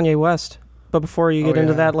Kanye West? But before you get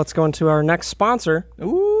into that, let's go into our next sponsor.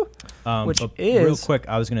 Ooh, which is real quick.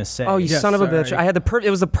 I was gonna say, you son of a bitch! I had it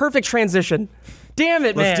was the perfect transition. Damn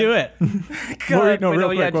it, man! Let's do it. God, real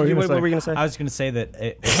quick. What were you gonna say? I was gonna say that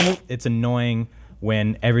it's annoying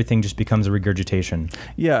when everything just becomes a regurgitation.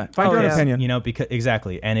 Yeah, find your own yeah. opinion. You know, because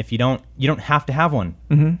exactly. And if you don't have to have one.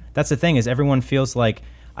 Mm-hmm. That's the thing, is everyone feels like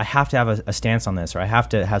I have to have a stance on this, or I have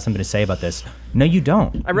to have something to say about this. No, you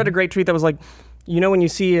don't. I read a great tweet that was like, when you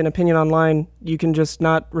see an opinion online, you can just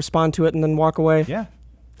not respond to it and then walk away. Yeah.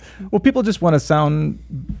 Well, people just want to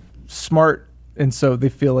sound smart, and so they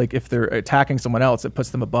feel like if they're attacking someone else, it puts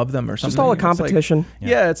them above them or something. Just all a It's like- competition.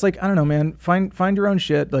 it's like, I don't know, man. Find your own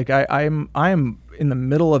shit. Like I'm in the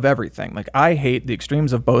middle of everything. Like I hate the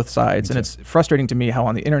extremes of both sides, and it's frustrating to me how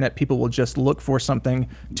on the internet people will just look for something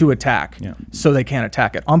to attack, so they can't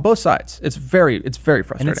attack it on both sides. It's very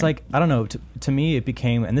frustrating. And it's like, I don't know, to me it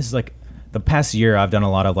became, and this is like the past year I've done a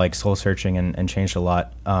lot of like soul searching and changed a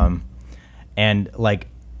lot. And like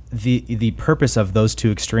the purpose of those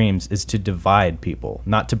two extremes is to divide people,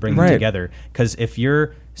 not to bring them together. Because if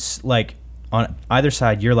you're like on either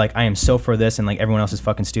side, you're like, I am so for this, and like everyone else is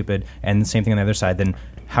fucking stupid, and the same thing on the other side, then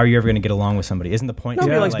how are you ever going to get along with somebody? Isn't the point?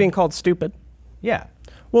 Nobody likes like, being called stupid. Yeah.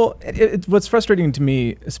 Well, what's frustrating to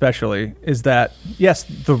me, especially, is that yes,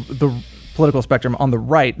 the political spectrum on the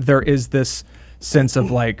right, there is this sense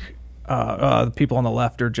of like the people on the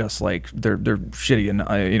left are just like they're shitty and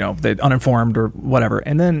they're uninformed or whatever.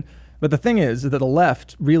 And then, but the thing is that the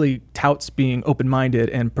left really touts being open-minded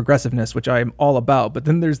and progressiveness, which I'm all about. But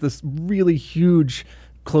then there's this really huge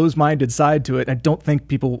closed-minded side to it. I don't think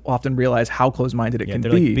people often realize how closed-minded it can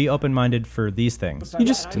they're be. like, be open-minded for these things. You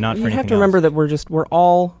just not for you have anything to remember else. that we're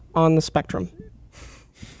all on the spectrum.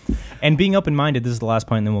 And being open-minded, this is the last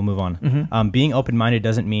point, and then we'll move on. Mm-hmm. Being open-minded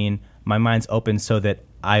doesn't mean my mind's open so that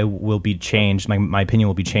I will be changed, my opinion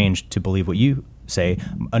will be changed to believe what you say.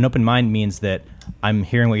 An open mind means that I'm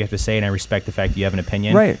hearing what you have to say, and I respect the fact that you have an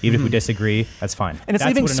opinion. Right. Even if we disagree, that's fine. and it's That's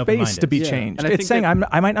leaving what an open space mind to be is. changed. And I It's think saying that-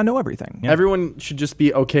 I might not know everything. Everyone should just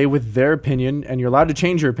be okay with their opinion, and you're allowed to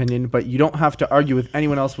change your opinion, but you don't have to argue with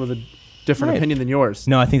anyone else with a different Right. opinion than yours.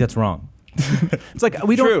 No, I think that's wrong. It's like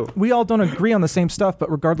True. we all don't agree on the same stuff,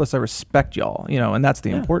 but regardless, I respect y'all. And that's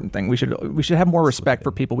the important thing. We should have more respect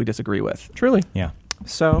for people we disagree with. Truly. Yeah.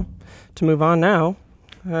 So, to move on now,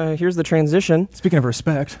 here's the transition. Speaking of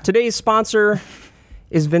respect, Today's sponsor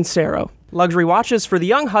is Vincero, luxury watches for the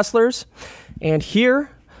young hustlers. And here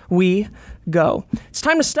we go. It's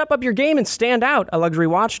time to step up your game and stand out. A luxury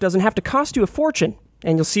watch doesn't have to cost you a fortune.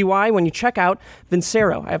 And you'll see why when you check out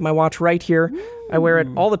Vincero. I have my watch right here. I wear it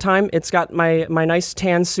all the time. It's got my nice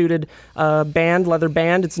tan-suited leather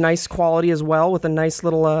band. It's nice quality as well, with a nice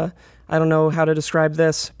little, I don't know how to describe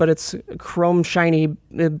this, but it's chrome shiny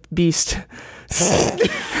beast.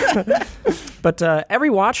 But every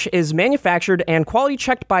watch is manufactured and quality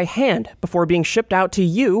checked by hand before being shipped out to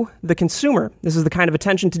you, the consumer. This is the kind of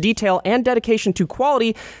attention to detail and dedication to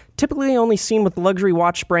quality typically only seen with luxury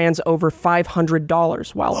watch brands over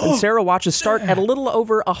 $500, while Vincero watches start at a little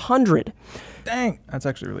over $100. dang, that's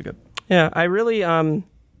actually really good. Yeah, I really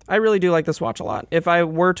do like this watch a lot. If I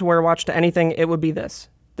were to wear a watch to anything, it would be this.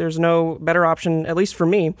 There's no better option, at least for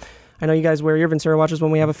me. I know you guys wear your Vincero watches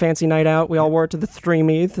when we have a fancy night out. We all wore it to the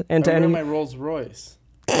Streameth and to any. my Rolls Royce.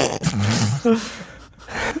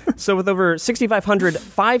 So with over 6,500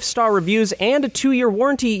 5-star reviews and a 2-year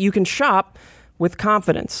warranty, you can shop with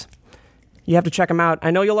confidence. You have to check them out. I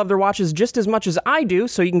know you'll love their watches just as much as I do,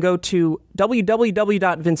 so you can go to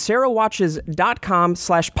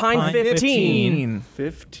www.vincerowatches.com/Pine15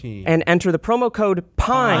 15. and enter the promo code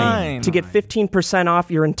PINE Pine. to get 15% off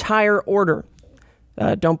your entire order.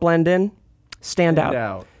 Don't blend in. Stand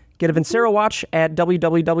out. Get a Vincero watch at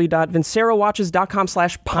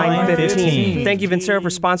www.vincerowatches.com/Pine15. Thank you, Vincero, for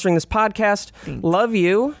sponsoring this podcast. Love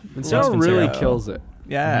you. Vincero really kills it.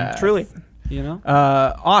 Yeah, Truly. You know?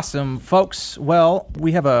 Awesome, folks. Well,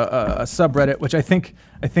 we have a subreddit, which I think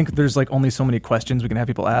there's like only so many questions we can have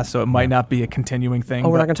people ask, so it might not be a continuing thing. Oh,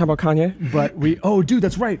 we're not going to talk about Kanye? But dude,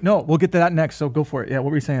 that's right. No, we'll get to that next. So go for it. Yeah, what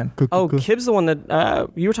were you saying? Oh, Kib's the one that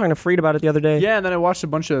you were talking to Freed about it the other day. Yeah, and then I watched a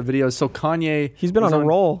bunch of videos. So Kanye, He's been was on a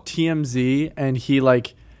roll. TMZ, and he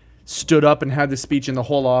like stood up and had this speech in the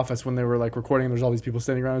whole office when they were like recording. And there's all these people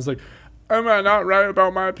standing around. He's like, "Am I not right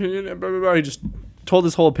about my opinion?" And blah blah blah. He just told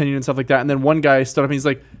his whole opinion and stuff like that. And then one guy stood up and he's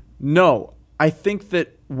like, "No, I think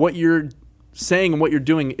that what you're saying and what you're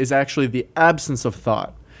doing is actually the absence of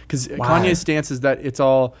thought." Because Kanye's stance is that it's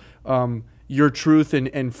all your truth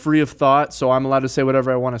and free of thought, so I'm allowed to say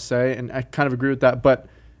whatever I want to say, and I kind of agree with that. But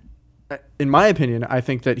in my opinion, I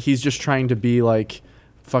think that he's just trying to be like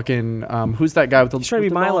fucking who's that guy with the He's trying to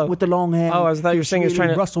be Milo. with the long hair. Oh, I thought you were saying he's trying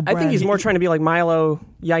to. Russell I think he's Brand. more trying to be like Milo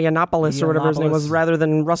Yiannopoulos or whatever his name was, Yiannopoulos. rather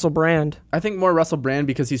than Russell Brand. I think more Russell Brand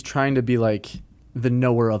because he's trying to be like the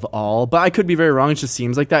knower of all, but I could be very wrong. It just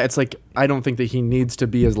seems like that. It's like I don't think that he needs to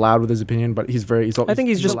be as loud with his opinion, but he's I think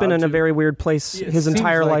he's just been in a very weird place his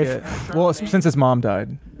entire life. Well, since his mom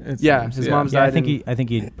died. His mom's Yeah, died. I think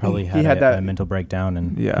he probably He had had that- a mental breakdown,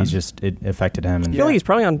 and Yeah. it affected him. And I feel like he's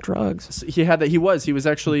probably on drugs. He had that. He was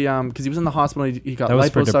actually because he was in the hospital. He got That was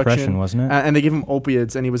for liposuction, depression, wasn't it? And they gave him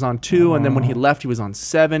opiates, and he was on 2, and then when he left, he was on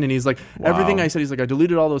 7. And he's like, everything I said, he's like, I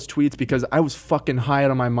deleted all those tweets because I was fucking high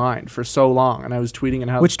out of my mind for so long, and I was tweeting and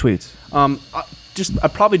how Which tweets? just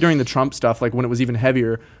probably during the Trump stuff, like when it was even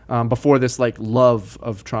heavier, before this like love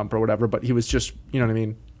of Trump or whatever. But he was just, you know what I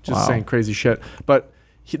mean, just saying crazy shit. But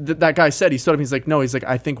that guy said, he stood up, he's like, no, he's like,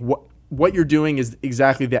 I think what you're doing is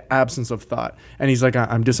exactly the absence of thought. And he's like,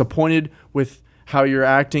 I'm disappointed with how you're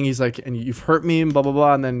acting. He's like, and you've hurt me, and blah blah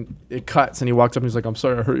blah. And then it cuts, and he walks up and he's like, I'm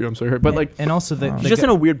sorry I hurt you. I'm sorry I hurt. But like, and also he's just in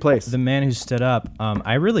a weird place. the man who stood up.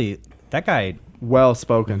 That guy, Well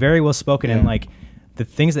spoken. very well spoken, Yeah. and like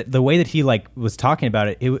the way that he like was talking about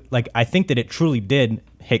it, like I think that it truly did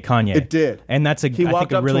hit Kanye. It did. And that's He I think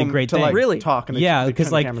walked a up really to him great to thing. like Really? talk, and Yeah, they because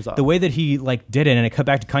turned like cameras off. the way that he like did it, and it cut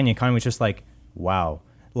back to Kanye, and Kanye was just like, wow.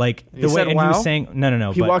 Like the way said and he wow? was saying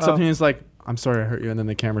no, He but, walks up to him and he's like, I'm sorry I hurt you. And then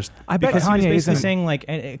the cameras. I bet because he was Kanye basically isn't. saying like,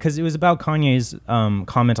 because it was about Kanye's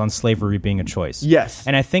comment on slavery being a choice. Yes.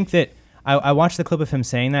 And I think that I watched the clip of him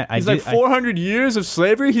saying that. He's like 400 years of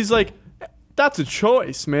slavery. He's like, that's a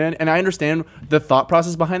choice, man. And I understand the thought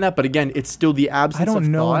process behind that, but again, it's still the absence. I don't of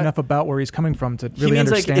know thought. enough about where he's coming from to He really means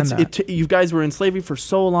understand like that. you guys were in slavery for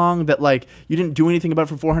so long that like you didn't do anything about it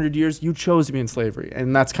for 400 years. You chose to be in slavery,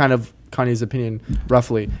 and that's kind of Kanye's opinion,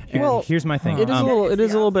 roughly. And Well, here's my thing. It is a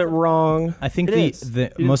little bit wrong. I think It is. the You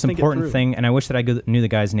didn't most think it important through. thing, and I wish that I knew the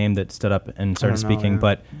guy's name that stood up and started don't know, speaking, yeah.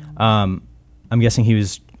 but I'm guessing he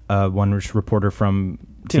was one reporter from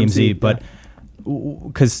TMZ, TMZ, but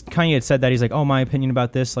because Kanye had said that, he's like, oh, my opinion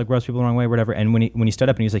about this like rubs people the wrong way, whatever. And when he stood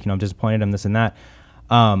up and he was like, I'm disappointed, I'm this and that.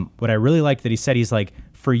 What I really liked that he said, he's like,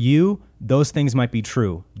 for you, those things might be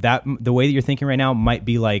true. That the way that you're thinking right now might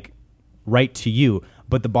be like right to you,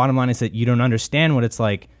 but the bottom line is that you don't understand what it's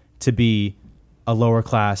like to be a lower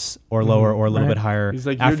class or lower or a little right. bit higher He's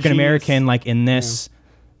like, your African American, genes- like in this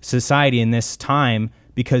society, in this time,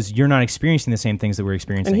 because you're not experiencing the same things that we're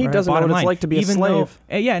experiencing. And he doesn't know Bottom what it's line, like to be a even slave.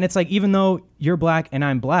 Yeah, and it's like, even though you're black and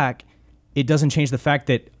I'm black, it doesn't change the fact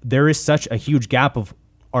that there is such a huge gap of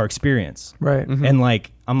our experience. Right. And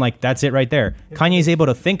like, I'm like, that's it right there. Kanye's able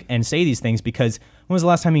to think and say these things because when was the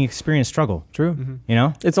last time he experienced struggle? True. You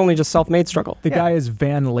know? It's only just self-made struggle. The guy is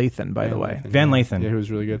Van Lathan, by the way. Van Lathan. Yeah, he was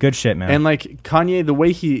really good. Good shit, man. And like Kanye, the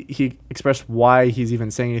way he expressed why he's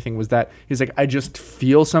even saying anything was that he's like, I just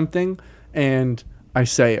feel something and I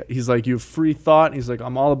say it. He's like, you have free thought. He's like,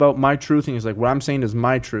 I'm all about my truth. And he's like, what I'm saying is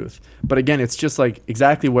my truth. But again, it's just like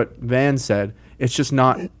exactly what Van said. It's just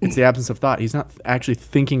not, it's the absence of thought. He's not actually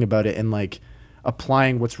thinking about it and like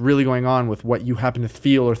applying what's really going on with what you happen to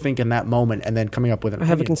feel or think in that moment and then coming up with an I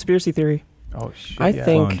have a opinion. conspiracy theory. Oh shit. I yeah.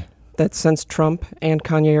 think Blonde. that since Trump and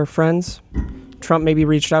Kanye are friends, Trump maybe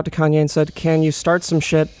reached out to Kanye and said, can you start some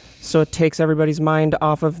shit so it takes everybody's mind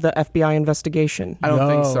off of the FBI investigation? I don't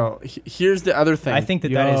think No. so. Here's the other thing. I think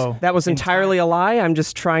that that Yo. is. That was entirely a lie. I'm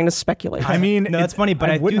just trying to speculate. I mean, No, it's funny, but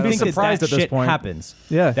I do wouldn't be think that surprised that at this shit point. happens.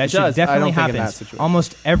 Yeah. That It shit does. I definitely don't think in that happens. situation.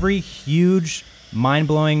 Almost every huge,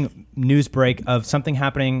 mind-blowing news break of something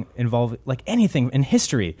happening involved, like anything in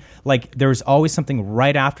history, like there was always something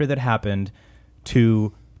right after that happened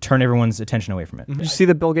to turn everyone's attention away from it. Did you see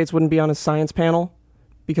that Bill Gates wouldn't be on his science panel?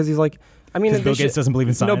 Because he's like, I mean, Because they Bill Gates should- doesn't believe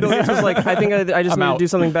in No, science. Bill Gates was like, I think I just I'm need to out. do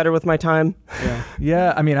something better with my time.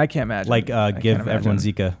 Yeah. I mean, I can't imagine. like I give can't everyone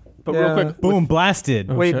imagine. Zika. but Yeah. real quick, Boom, blasted.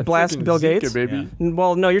 Wait, shit. blast freaking Bill Zika, Gates? baby.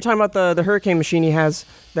 Well, no, you're talking about the hurricane machine he has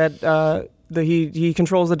that he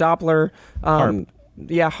controls the Doppler. HARP.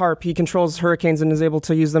 Yeah, HARP. He controls hurricanes and is able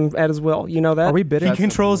to use them at his will. You know that? Are we bidding? That's He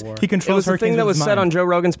controls. war. He It controls was the hurricanes thing that with was his said on mind. Joe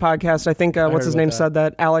Rogan's podcast. I think what's heard his about name that. said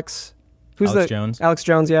that. Alex. Who's Alex the Jones? Alex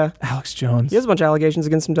Jones, yeah. Alex Jones. He has a bunch of allegations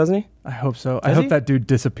against him, doesn't he? I hope so. I Does hope he? that dude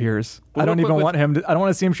disappears. Well, I don't real even quick want him. I don't want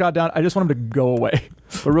to see him shot down. I just want him to go away.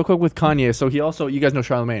 But real quick with Kanye, so he also, you guys know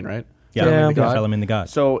Charlemagne, right? Yeah, Yeah. the God. Charlemagne the God.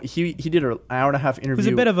 So he did an hour and a half interview. Who's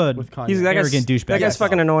a bit of a- with Kanye. He's that guy's, Arrogant douchebag. that guy's Yes.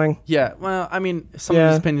 fucking annoying. Yeah, well, I mean, some of Yeah.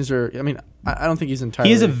 his opinions are. I mean, I don't think he's entirely.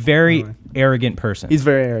 He is a very annoying. arrogant person. He's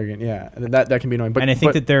very arrogant. Yeah, and that can be annoying. But and I think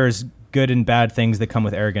but, that there's good and bad things that come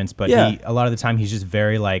with arrogance, but Yeah. a lot of the time he's just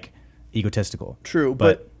very like egotistical. true.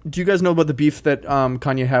 But do you guys know about the beef that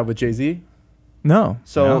Kanye had with Jay-Z? No.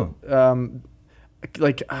 So,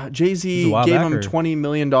 Jay This is Z a while gave back, him or- $20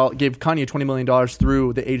 million, gave Kanye $20 million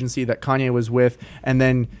through the agency that Kanye was with, and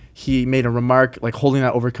then he made a remark like holding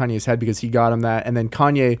that over Kanye's head because he got him that, and then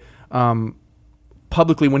Kanye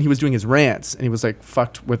publicly when he was doing his rants and he was like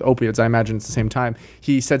fucked with opiates, I imagine it's the same time,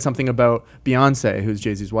 he said something about Beyonce, who's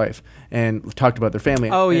Jay-Z's wife, and talked about their family.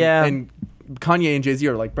 Oh, yeah. And Kanye and Jay-Z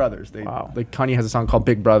are like brothers. Like Kanye has a song called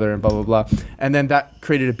Big Brother and blah, blah, blah. And then that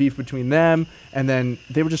created a beef between them. And then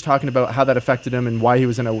they were just talking about how that affected him and why he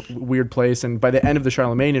was in a weird place. And by the end of the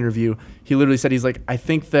Charlemagne interview, he literally said, he's like, I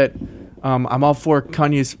think that I'm all for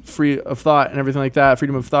Kanye's free of thought and everything like that,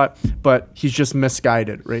 freedom of thought, but he's just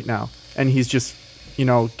misguided right now. And he's just,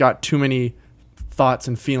 got too many thoughts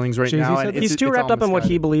and feelings right Jay-Z now. said And that? He's too wrapped up in what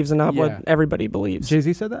he believes and not Yeah. what everybody believes.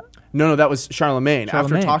 Jay-Z said that? No, that was Charlemagne. After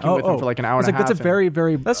Charlemagne. talking with him for like an hour and a half. That's a very,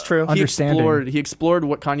 very That's true. understanding. He explored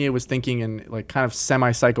what Kanye was thinking and like kind of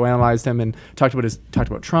semi-psychoanalyzed him and talked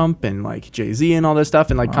about Trump and like Jay-Z and all this stuff.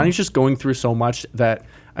 And like Kanye's just going through so much that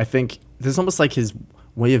I think this is almost like his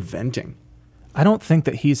way of venting. I don't think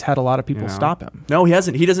that he's had a lot of people stop him. No, he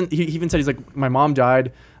hasn't. He doesn't. He even said, he's like, my mom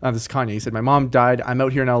died. This is Kanye. He said, my mom died. I'm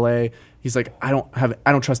out here in LA. He's like, I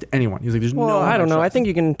don't trust anyone. He's like, there's no Well, one I don't know. I trust. think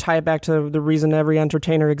you can tie it back to the reason every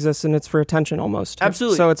entertainer exists, and it's for attention almost.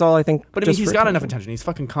 Absolutely. So it's all, I think. But I mean, just he's for got enough attention. He's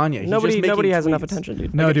fucking Kanye. He's Nobody just making has enough tweets. attention,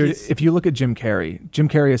 dude. No, Like, dude, he's- if you look at Jim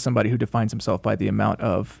Carrey is somebody who defines himself by the amount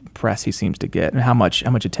of press he seems to get and how much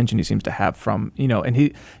attention he seems to have from,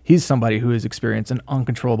 and he's somebody who has experienced an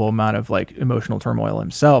uncontrollable amount of like emotional turmoil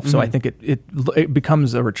himself. So I think it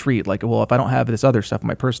becomes a retreat. Like, well, if I don't have this other stuff in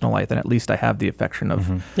my personal life, then at least I have the affection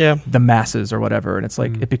of Yeah. the masses or whatever. And it's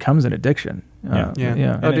like, it becomes an addiction. Yeah.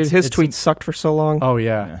 Yeah. Oh, dude, his tweets sucked for so long. Oh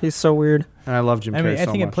yeah. He's so weird. And I love Jim Carrey I mean, I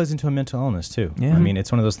so think much. it plays into a mental illness too. Yeah. I mean,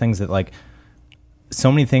 it's one of those things that like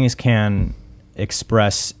so many things can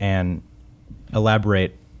express and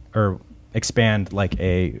elaborate or expand like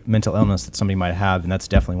a mental illness that somebody might have, and that's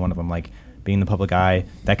definitely one of them. Like being in the public eye,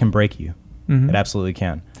 that can break you. It absolutely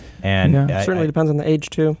can. And Yeah. Certainly depends on the age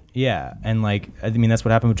too. yeah, and like I mean, that's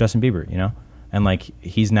what happened with Justin Bieber, and like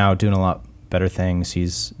he's now doing a lot better things.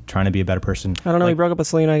 He's trying to be a better person. I don't know. Like, he broke up with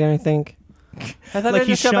Selena again, I think. I thought like they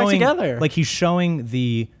just got back together. like he's showing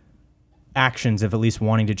the actions of at least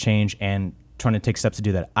wanting to change and trying to take steps to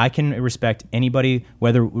do that. I can respect anybody,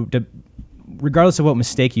 regardless of what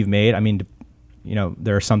mistake you've made. I mean,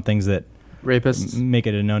 there are some things that rapists. make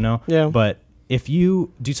it a no-no. Yeah. But if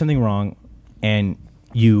you do something wrong and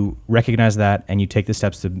you recognize that and you take the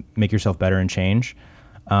steps to make yourself better and change,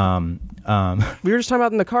 We were just talking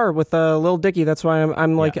about in the car with Lil Dicky. That's why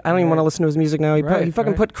I'm like, I don't even want to listen to his music now. He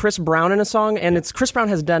fucking put Chris Brown in a song, and it's Chris Brown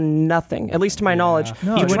has done nothing, at least to my knowledge.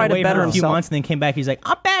 No, he he tried to away better for a few himself. months and then came back. He's like,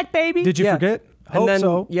 I'm back, baby. Did you Yeah. forget? And Hope then,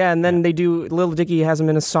 so. yeah, and then they do. Lil Dicky has him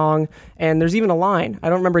in a song, and there's even a line. I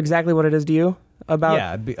don't remember exactly what it is. Do you?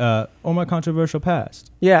 About my controversial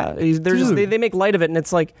past. yeah, they're just, Dude. they make light of it, and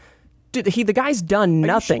it's like, dude, the guy's done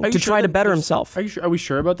nothing to try to better himself. Are we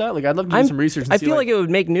sure about that? Like, I'd love to do some research. And I see, feel like it would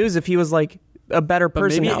make news if he was like a better but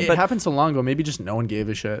person maybe now. it But happened so long ago. Maybe just no one gave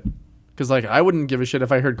a shit. Because like I wouldn't give a shit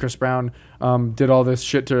if I heard Chris Brown did all this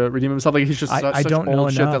shit to redeem himself. Like he's just such don't old know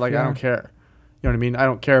shit enough, that like I yeah. don't care. You know what I mean? I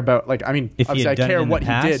don't care about like I mean If he obviously I had done it care in the what he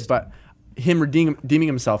did, past? but him redeeming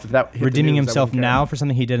himself. If that hit the Redeeming news, I himself wouldn't care. now for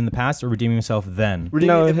something he did in the past, or redeeming himself then? Redeeming,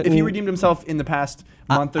 No, if he redeemed himself in the past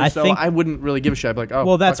month or I so, think- I wouldn't really give a shit. I'd be like, oh,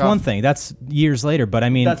 Well, that's fuck one off. thing. That's years later. But I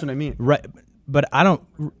mean, That's what I mean. Right. But I don't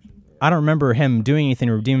remember him doing anything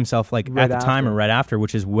to redeem himself like Right at the time after. or right after,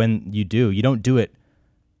 which is when you do. You don't do it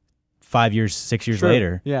 5 years, 6 years Sure.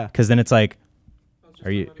 later. Yeah. Because then it's like,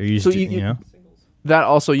 are you So just, you- you know? That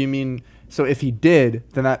also, you mean so if he did,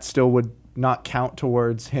 then that still would not count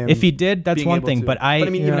towards him. If he did, that's being one able thing. to. But I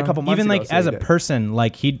mean, even a couple months even ago, like say as he a did. person,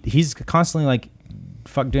 like he's constantly like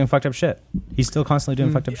doing fucked up shit. He's still constantly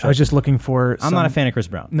doing fucked up shit. I was just looking for. I'm not a fan of Chris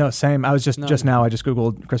Brown. No, same. I was just now. I just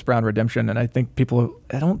googled Chris Brown redemption, and I think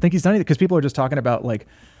I don't think he's done anything because people are just talking about like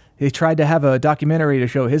he tried to have a documentary to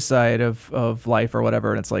show his side of life or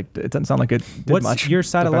whatever, and it's like it doesn't sound like it did What's much. your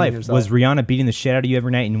side of Defending life? yourself. Was Rihanna beating the shit out of you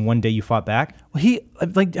every night, and one day you fought back? Well, he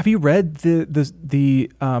like have you read the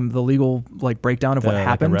legal like breakdown of what Like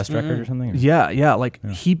happened? arrest record or something? Yeah. Like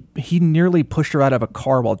he nearly pushed her out of a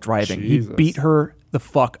car while driving. Jesus. He beat her the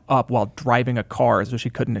fuck up while driving a car so she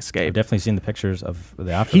couldn't I've escape. definitely seen the pictures of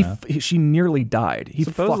the aftermath. She nearly died. He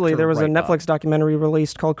supposedly fucked her there was a right Netflix up. documentary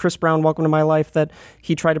released called Chris Brown Welcome to My Life that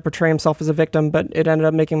he tried to portray himself as a victim, but it ended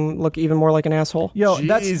up making him look even more like an asshole. Yo,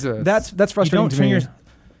 Jesus. that's You frustrating don't to turn me. your.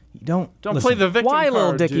 You don't listen, play the victim Why, card,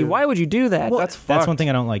 Lil Dicky? dude. Why would you do that? That's That's one fucked. thing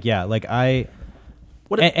I don't like. Yeah, like I.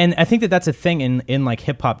 What and I think that's a thing in like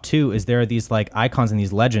hip hop too. Is there are these like icons and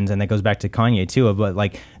these legends, and that goes back to Kanye too. But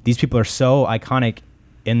like these people are so iconic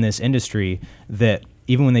in this industry that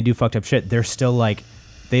even when they do fucked up shit, they're still like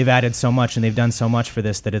they've added so much and they've done so much for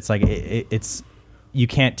this that it's like it's you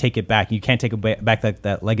can't take it back. You can't take back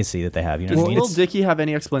that legacy that they have. You know Does what I mean? Lil Dicky have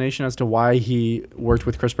any explanation as to why he worked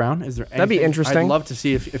with Chris Brown? Is there anything? That'd be interesting. I'd love to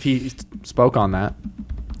see if he spoke on that.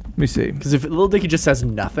 Let me see. Because if Lil Dicky just says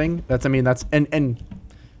nothing, that's and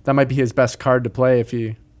that might be his best card to play if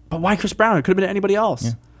he. But why Chris Brown? It could have been anybody else.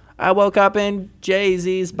 Yeah. I woke up in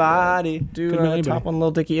Jay-Z's body. Do Could've been anybody. top on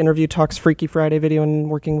Lil Dicky interview talks Freaky Friday video and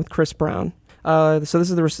working with Chris Brown. So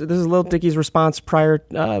this is Lil Dicky's response prior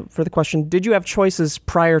for the question. Did you have choices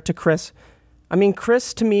prior to Chris? I mean,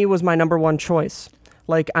 Chris to me was my number one choice.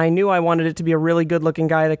 Like, I knew I wanted it to be a really good looking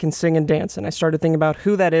guy that can sing and dance, and I started thinking about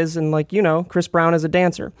who that is, and like, Chris Brown is a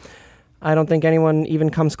dancer. I don't think anyone even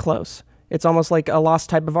comes close. It's almost like a lost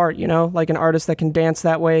type of art, like an artist that can dance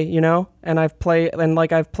that way, and I've played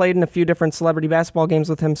in a few different celebrity basketball games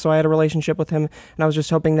with him, so I had a relationship with him, and I was just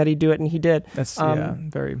hoping that he'd do it, and he did. That's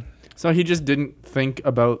very. So he just didn't think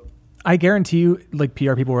about. I guarantee you, like,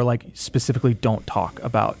 PR people were like, specifically don't talk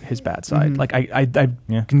about his bad side. Like, I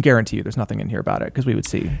can guarantee you there's nothing in here about it because we would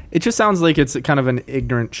see. It just sounds like it's kind of an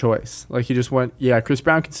ignorant choice. Like he just went, Chris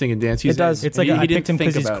Brown can sing and dance. It does. It's like I didn't picked him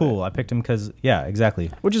because think he's about cool. I picked him because, exactly.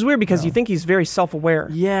 Which is weird because you think he's very self-aware.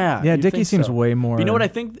 Yeah. Yeah, you Dicky think seems so. way more. But you know what I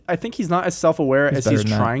think? I think he's not as self-aware as better he's than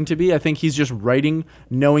that. trying to be. I think he's just writing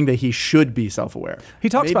knowing that he should be self-aware. He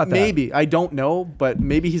talks about that. Maybe. I don't know, but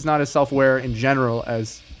maybe he's not as self-aware in general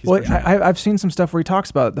as he's Well, portraying. I've seen some stuff where he talks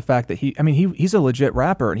about the fact that he's a legit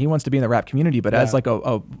rapper and he wants to be in the rap community, but as like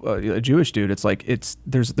a Jewish dude, it's like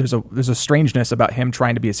there's a strangeness about him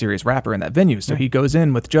trying to be a serious rapper in that venue. So he goes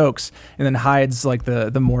in with jokes and then hides like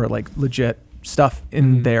the more like legit stuff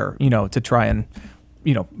in there, to try and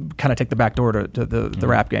kind of take the back door to the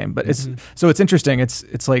rap game. But it's interesting.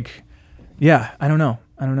 It's like, I don't know.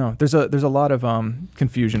 There's a lot of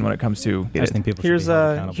confusion when it comes to. I just think people Here's should be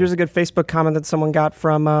held accountable. a good Facebook comment that someone got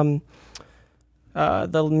from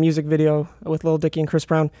the music video with Lil Dicky and Chris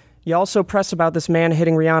Brown. You also press about this man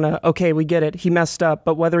hitting Rihanna. Okay, we get it. He messed up,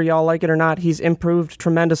 but whether y'all like it or not, he's improved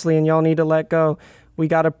tremendously, and y'all need to let go. We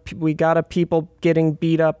got a people getting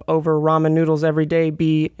beat up over ramen noodles every day,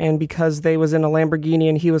 and because they was in a Lamborghini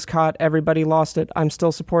and he was caught, everybody lost it. I'm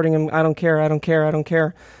still supporting him. I don't care.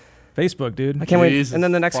 Facebook, dude. I can't wait. Jesus And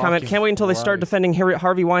then the next comment, fucking can't wait until they start Christ. defending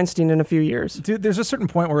Harvey Weinstein in a few years. Dude, there's a certain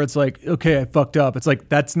point where it's like, okay, I fucked up. It's like,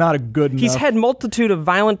 that's not a good enough. He's had multitude of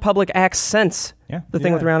violent public acts since the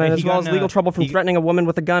thing with Rihanna, And as he well got as in legal a- trouble from he- threatening a woman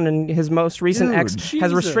with a gun, and his most recent Dude, ex has a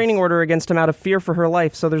Jesus. restraining order against him out of fear for her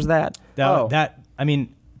life, so there's that.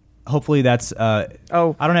 Hopefully that's. I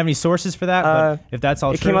don't have any sources for that, but if that's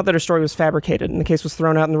all It true. came out that her story was fabricated, and the case was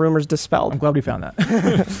thrown out and the rumors dispelled. I'm glad we found that.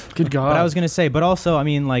 Good God. But I was gonna say, but also,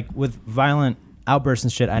 like with violent outbursts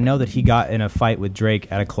and shit, I know that he got in a fight with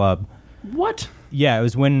Drake at a club. What? Yeah, it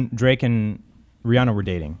was when Drake and Rihanna were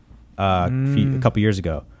dating a couple years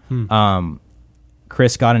ago.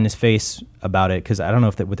 Chris got in his face about it because I don't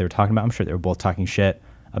know what they were talking about. I'm sure they were both talking shit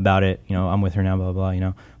about it. I'm with her now, blah, blah,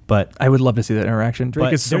 blah, But I would love to see that interaction. Drake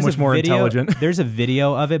but is so there's much a more video- intelligent. There's a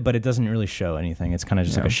video of it, but it doesn't really show anything. It's kind of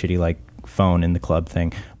just like a shitty like phone in the club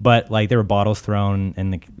thing. But like there were bottles thrown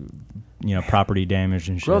and the property damage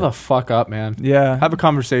and shit. Grow the fuck up, man. Yeah. Have a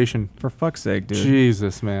conversation. For fuck's sake, dude.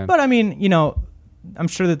 Jesus, man. But I mean, I'm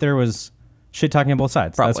sure that there was shit talking on both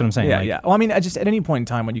sides. That's what I'm saying. Yeah, Like, yeah. Well, I mean, just at any point in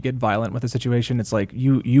time when you get violent with a situation, it's like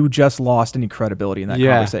you just lost any credibility in that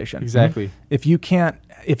conversation. Exactly. If you can't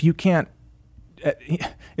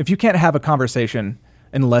have a conversation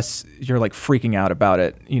unless you're like freaking out about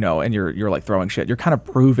it, and you're like throwing shit, you're kind of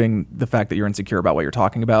proving the fact that you're insecure about what you're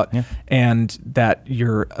talking about, and that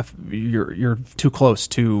you're too close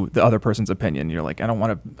to the other person's opinion. You're like, I don't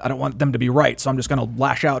want them to be right, so I'm just gonna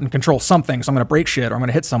lash out and control something. So I'm gonna break shit or I'm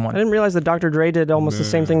gonna hit someone. I didn't realize that Dr. Dre did almost the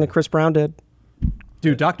same thing that Chris Brown did.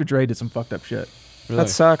 Dude, Dr. Dre did some fucked up shit. Really? That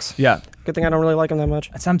sucks. Yeah. Good thing I don't really like him that much.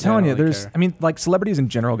 I'm telling I you, don't really care. I mean, like celebrities in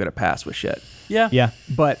general get a pass with shit. Yeah.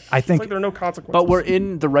 But I think there are no consequences. But we're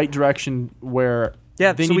in the right direction where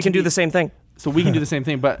yeah, they so need we can to do be- the same thing. So we can do the same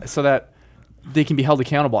thing, but so that they can be held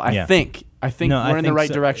accountable. I think No, I we're in the think right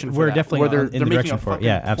so. direction. For We're that, definitely where they're, in the they're making direction a for it. fucking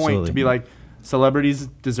Yeah, point absolutely. to be like celebrities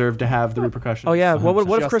deserve to have the repercussions. Oh yeah, what if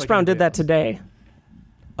Just Chris like Brown did anybody that today?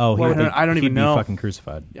 Oh, Well, I don't he'd even be know. fucking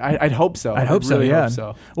crucified. I'd hope so. I'd hope so, really yeah. Hope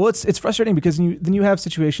so. Well, it's frustrating because then you have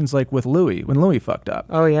situations like with Louis, when Louis fucked up.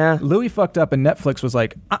 Oh yeah. Louis fucked up and Netflix was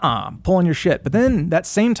like, I'm pulling your shit. But then that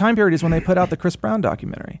same time period is when they put out the Chris Brown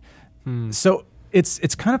documentary. So it's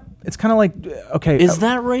kind of like, okay. Is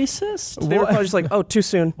that racist? They were probably just like, oh, too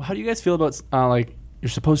soon. How do you guys feel about like you're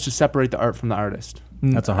supposed to separate the art from the artist?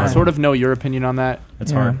 That's a I hard. sort of know your opinion on that,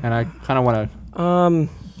 That's Yeah. hard. and I kind of want to.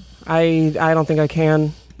 I don't think I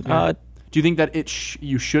can. Yeah. Do you think that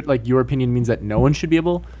you should, like, your opinion means that no one should be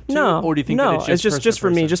able to? No, Or do you think no, that it's just for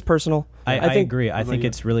me, person? just personal. I think agree. I think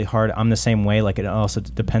it's really hard. I'm the same way. Like, it also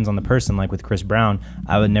depends on the person. Like with Chris Brown,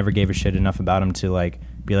 I would never give a shit enough about him to like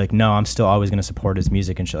be like, no, I'm still always going to support his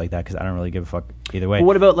music and shit like that because I don't really give a fuck either way. But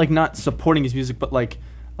what about, like, not supporting his music, but, like,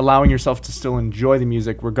 allowing yourself to still enjoy the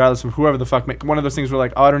music regardless of whoever the fuck one of those things where,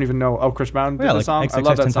 like, oh, I don't even know, oh, Chris Brown did Yeah, the like song, I XXX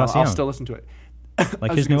love that song, I'll Tentacion. still listen to it.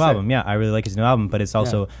 Like I was his new gonna say. album, yeah, I really like his new album, but it's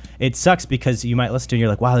also it sucks because you might listen to it and you're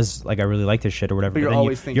like, wow, this like I really like this shit or whatever. But you're then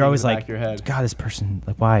always thinking you're always in the back like, of your head. God, this person,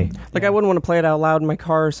 like, why? Like, I wouldn't want to play it out loud in my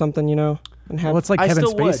car or something, you know, and have. Well, it's like I Kevin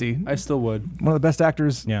still Spacey, would. I still would. one of the best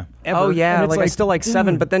actors Yeah. ever. Oh yeah, And it's like I still like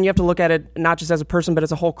Seven, dude. but then you have to look at it not just as a person, but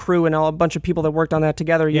as a whole crew and a bunch of people that worked on that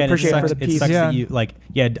together. You Yeah, and appreciate it for sucks, the it piece. sucks Yeah. that you like.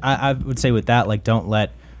 Yeah, I would say with that, like, don't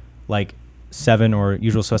let like Seven or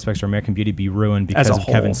Usual Suspects or American Beauty be ruined because a of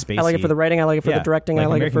Kevin whole. Spacey. I like it for the writing. I like it for Yeah, the directing. Like I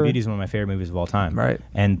like American it for. Beauty is one of my favorite movies of all time. Right.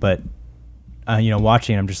 But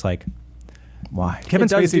watching, I'm just like, why? Kevin It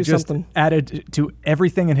does Spacey do just something. added to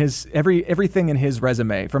everything in his everything in his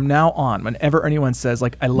resume. From now on, whenever anyone says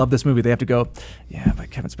like I love this movie, they have to go, yeah,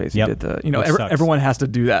 but Kevin Spacey Yep. did the Which sucks. everyone has to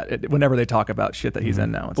do that whenever they talk about shit that he's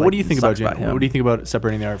in now. It's But what like, do you think sucks about Jane? him. What do you think about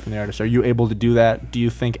separating the art from the artist? Are you able to do that? Do you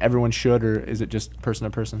think everyone should, or is it just person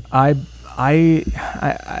to person? I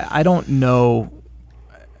don't know.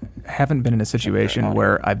 Haven't been in a situation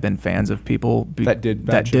where I've been fans of people That did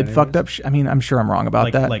bad shit fucked anyways? up. I mean, I'm sure I'm wrong about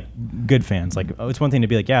Like that. like good fans. Like, oh, it's one thing to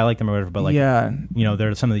be like, yeah, I like them or whatever, but like, yeah, there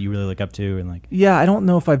are some that you really look up to and like. yeah. I don't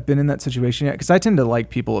know if I've been in that situation yet because I tend to like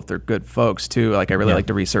people if they're good folks too. Like I really Yeah. like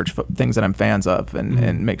to research things that I'm fans of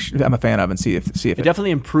and make sure I'm a fan of and see if It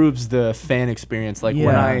definitely improves the fan experience. Like when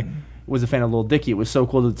Yeah. I was a fan of Lil Dicky, it was so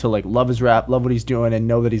cool to like love his rap, love what he's doing, and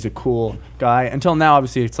know that he's a cool guy. Until now,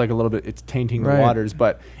 obviously, it's like a little bit, it's tainting the Right. waters,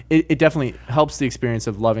 but it definitely helps the experience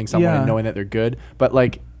of loving someone Yeah. and knowing that they're good. But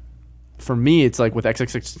like for me, it's like with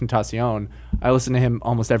XXX Tentacion, I listen to him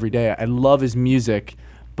almost every day. I love his music,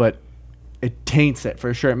 but it taints it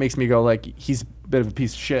for sure. It makes me go like he's a bit of a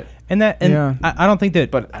piece of shit. And Yeah. I don't think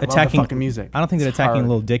that But I love the attacking fucking music. I don't think that It's attacking hard.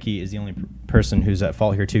 Lil Dicky is the only person who's at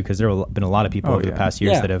fault here too, because there have been a lot of people Oh, over the yeah. past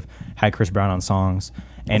years Yeah. that have had Chris Brown on songs,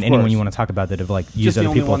 and Of anyone course. you want to talk about that have like used Just the other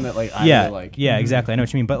only people. one that, like, I yeah, really like. yeah, exactly. I know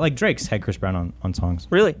what you mean, but like Drake's had Chris Brown on songs.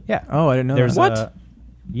 Really? Yeah. Oh, I didn't know There's that. What?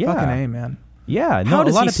 Yeah. Fucking A, man. Yeah, no, How a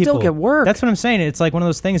does lot he of people still get work? That's what I'm saying. It's like one of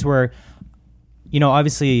those things where,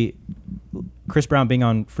 obviously, Chris Brown being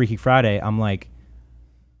on Freaky Friday, I'm like,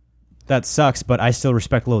 that sucks, but I still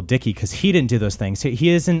respect Lil Dicky because he didn't do those things. He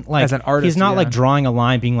isn't like As an artist, he's not yeah. like drawing a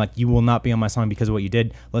line, being like, you will not be on my song because of what you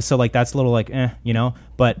did. So like that's a little like,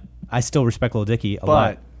 but I still respect Lil Dicky a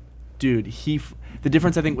lot. But dude, the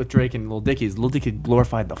difference I think with Drake and Lil Dicky is Lil Dicky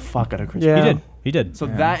glorified the fuck out of Chris Yeah. Brown. He did. So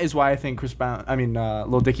that is why I think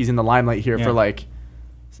Lil Dicky's in the limelight here Yeah. for like,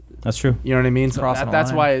 That's true. you know what I mean? So Crossing the that's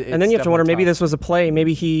line. why. And then you have to wonder, maybe this. this was a play.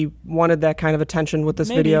 Maybe he wanted that kind of attention with this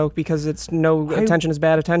Maybe. video because it's no attention is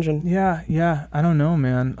bad attention. Yeah. I don't know,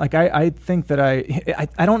 man. Like I think that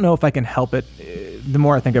I don't know if I can help it. The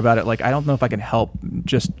more I think about it, like I don't know if I can help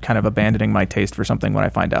just kind of abandoning my taste for something when I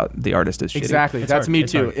find out the artist is shitty. Exactly. It's That's hard. me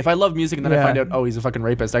It's too. hard. If I love music and then I Yeah. find out, oh, he's a fucking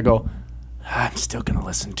rapist, I go, I'm still gonna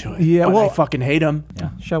listen to it. Yeah, but well- I fucking hate him.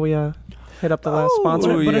 Shall we hit up the last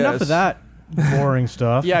sponsor? Oh, But enough yes. of that boring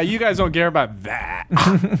stuff. Yeah, you guys don't care about that.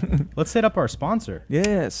 Let's hit up our sponsor.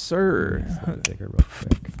 Yes, sir. Take her real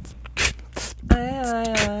quick.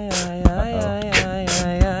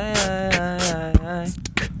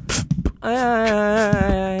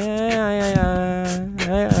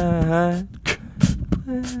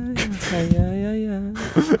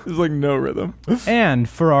 There's like no rhythm. And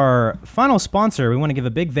for our final sponsor, we want to give a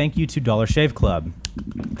big thank you to Dollar Shave Club.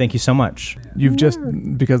 Thank you so much. You've just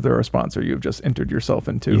because they're a sponsor, you've just entered yourself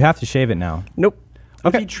into. You have to shave it now. Nope. What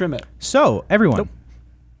if Okay. you trim it? So, everyone, Nope.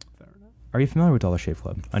 are you familiar with Dollar Shave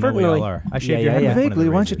Club? I know we Certainly. all are. I shaved Yeah, your yeah, head yeah. with one of the Vaguely,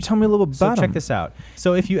 why don't you razors. tell me a little So about check them? this out.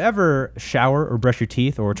 So if you ever shower or brush your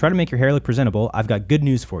teeth or try to make your hair look presentable, I've got good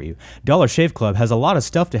news for you. Dollar Shave Club has a lot of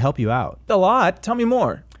stuff to help you out. A lot. Tell me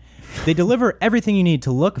more. They deliver everything you need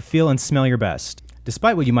to look, feel, and smell your best.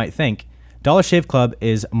 Despite what you might think, Dollar Shave Club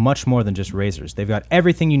is much more than just razors. They've got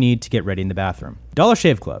everything you need to get ready in the bathroom. Dollar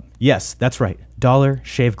Shave Club. Yes, that's right. Dollar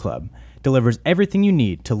Shave Club delivers everything you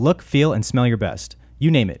need to look, feel, and smell your best. You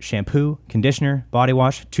name it. Shampoo, conditioner, body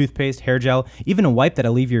wash, toothpaste, hair gel, even a wipe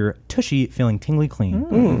that'll leave your tushy feeling tingly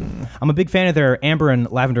clean. I'm a big fan of their amber and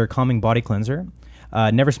lavender calming body cleanser.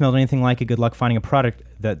 Never smelled anything like it. Good luck finding a product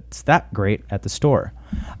that's that great at the store.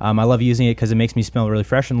 I love using it because it makes me smell really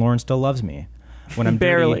fresh, and Lauren still loves me. When I'm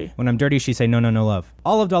Barely. dirty, when I'm dirty, she say no, love.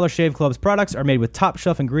 All of Dollar Shave Club's products are made with top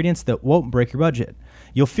shelf ingredients that won't break your budget.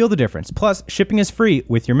 You'll feel the difference. Plus, shipping is free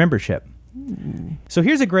with your membership. So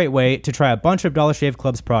here's a great way to try a bunch of Dollar Shave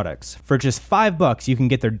Club's products. For just $5, you can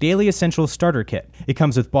get their Daily Essentials Starter Kit. It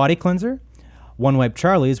comes with body cleanser, One Wipe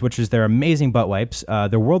Charlie's, which is their amazing butt wipes,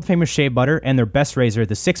 their world-famous shave butter, and their best razor,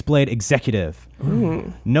 the 6-blade Executive.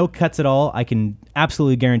 No cuts at all. I can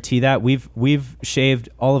absolutely guarantee that. We've shaved,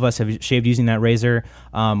 all of us have shaved using that razor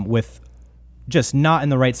with just not in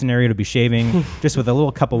the right scenario to be shaving, just with a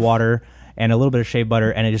little cup of water and a little bit of shave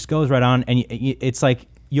butter, and it just goes right on. And it's like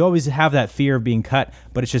you always have that fear of being cut,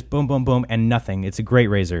 but it's just boom, boom, boom, and nothing. It's a great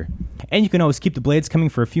razor. And you can always keep the blades coming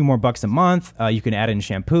for a few more bucks a month. You can add in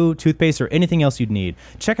shampoo, toothpaste, or anything else you'd need.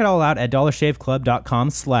 Check it all out at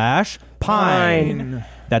dollarshaveclub.com/pine.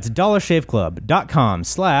 That's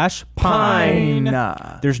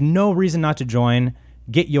dollarshaveclub.com/pine. There's no reason not to join.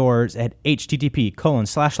 Get yours at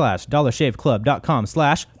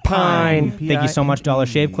http://dollarshaveclub.com/pine. Thank you so much, Dollar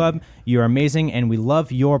Shave Club. You're amazing, and we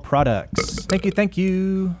love your products. Thank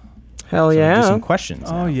you. Hell So yeah. do some questions.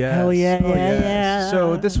 Oh yeah. Hell yeah, yeah.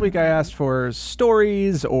 So this week I asked for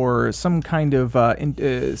stories or some kind of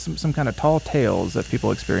some kind of tall tales that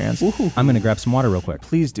people experience. I'm going to grab some water real quick.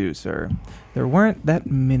 Please do, sir. There weren't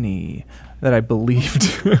that many that I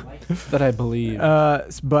believed. But I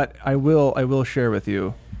will share with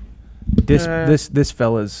you. This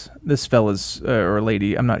fella's or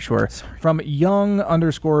lady, I'm not sure. From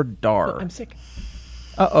young_dar. I'm sick.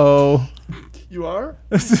 Uh-oh. You are?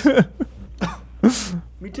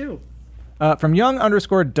 Me too. From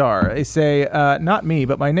young_dar, they say, not me,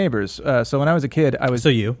 but my neighbors. So when I was a kid, I was So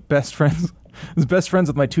you. best friends. I was best friends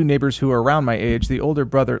with my two neighbors who were around my age. The older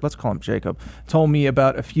brother, let's call him Jacob, told me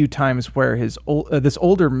about a few times where this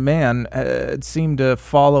older man seemed to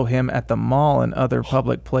follow him at the mall and other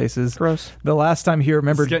public places. Gross. The last time he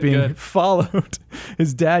remembered It's being getting good. followed,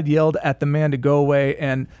 his dad yelled at the man to go away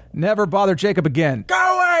and never bother Jacob again. Go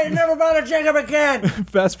away! Never bother Jacob again!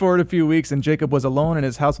 Fast forward a few weeks, and Jacob was alone in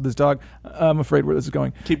his house with his dog. I'm afraid where this is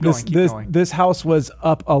going. Keep going, keep going. This house was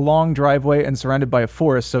up a long driveway and surrounded by a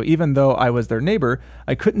forest, so even though I was their neighbor,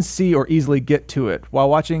 I couldn't see or easily get to it. While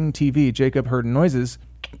watching TV, Jacob heard noises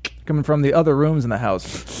coming from the other rooms in the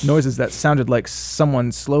house, noises that sounded like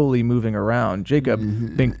someone slowly moving around. Jacob,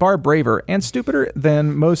 being far braver and stupider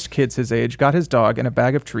than most kids his age, got his dog and a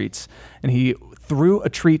bag of treats, and he threw a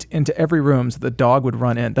treat into every room so the dog would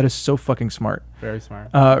run in. That is so fucking smart. Very smart.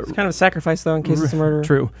 It's kind of a sacrifice, though, in case it's a murder.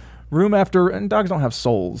 True. And dogs don't have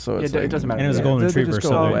souls, so it's it doesn't matter. And it was a Yeah, golden they retriever, just go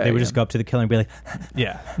so away, they would yeah. just go up to the killer and be like,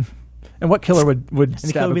 yeah. And what killer would And the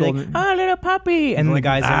stab killer a would be golden... like, oh, little puppy. And then the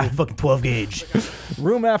guy's "Ah." like, fucking 12 gauge.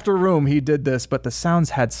 Room after room, he did this, but the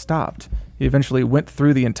sounds had stopped. He eventually went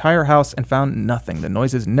through the entire house and found nothing. The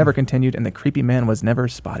noises never continued, and the creepy man was never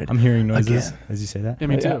spotted. I'm hearing noises Again. as you say that. Yeah,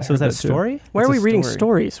 me too. Yeah. So is that a That too. story? Why It's are we a reading story.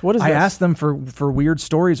 stories? What is I this? asked them for weird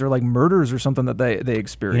stories or like murders or something that they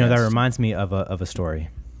experienced. You know, that reminds me of a story.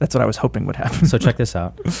 That's what I was hoping would happen. So check this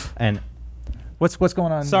out. And what's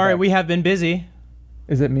going on? sorry, back? we have been busy.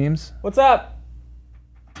 Is it memes? What's up?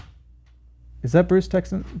 Is that Bruce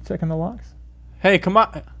checking the locks? Hey, come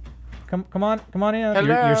on. Come on in.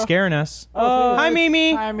 Hello. You're scaring us. Oh, Hi,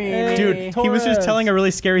 Mimi. Hi, Mimi. Dude, he was just Torres. telling a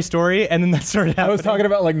really scary story, and then that started happening. I was talking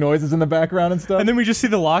about like noises in the background and stuff. And then we just see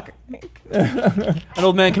the lock. An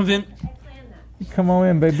old man comes in. Come on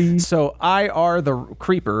in, baby. So IR the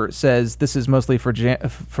Creeper says this is mostly for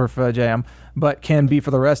Jam, but can be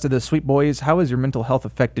for the rest of the sweet boys. How has your mental health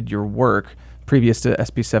affected your work previous to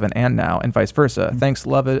SB7 and now, and vice versa? Thanks,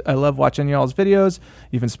 love it. I love watching y'all's videos.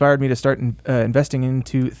 You've inspired me to start investing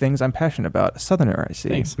into things I'm passionate about. Southerner, I see.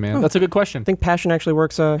 Thanks, man. That's a good question. I think passion actually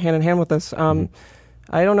works hand in hand with this. I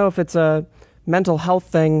don't know if it's a mental health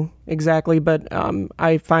thing exactly, but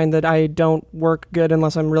I find that I don't work good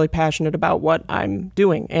unless I'm really passionate about what I'm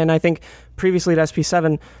doing. And I think previously to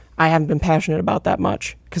SP7, I haven't been passionate about that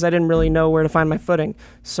much because I didn't really know where to find my footing.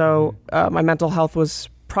 So my mental health was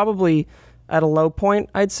probably at a low point,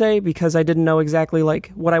 I'd say, because I didn't know exactly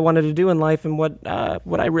like what I wanted to do in life and what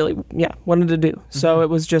I really wanted to do. So it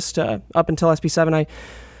was just up until SP7, I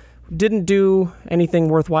didn't do anything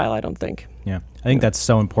worthwhile, I don't think. Yeah. I think that's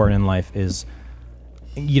so important in life is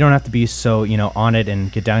you don't have to be so, on it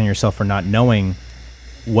and get down on yourself for not knowing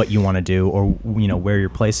what you want to do or, where your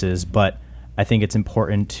place is. But I think it's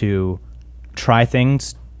important to try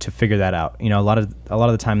things to figure that out. A lot of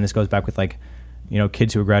the time this goes back with like,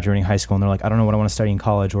 kids who are graduating high school and they're like, I don't know what I want to study in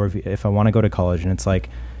college or if I want to go to college. And it's like,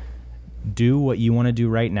 do what you want to do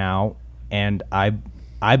right now. And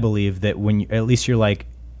I believe that when at least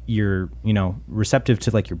you're receptive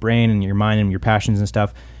to like your brain and your mind and your passions and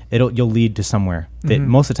stuff, you'll lead to somewhere that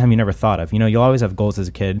most of the time you never thought of. You'll always have goals as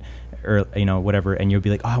a kid or whatever, and you'll be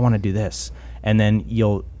like, oh, I want to do this, and then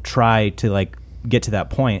you'll try to like get to that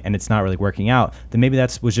point and it's not really working out, then maybe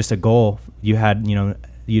that was just a goal you had,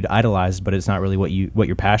 you'd idolized, but it's not really what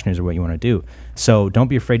your passion is or what you want to do. So don't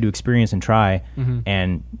be afraid to experience and try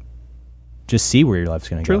and just see where your life's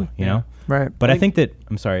going to go, you know? Right. But I think that,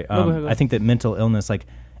 I'm sorry, go ahead. I think that mental illness, like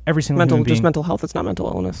every single human being, just mental health. It's not mental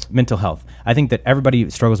illness. mental health. I think that everybody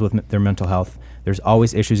struggles with their mental health. There's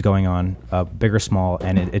always issues going on, big or small,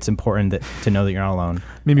 and it's important to know that you're not alone.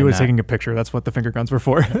 Mimi and was that- taking a picture. That's what the finger guns were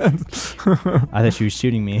for. I thought she was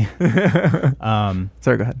shooting me.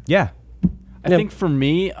 Sorry, go ahead. Yeah. I think for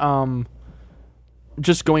me,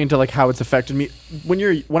 just going into like how it's affected me when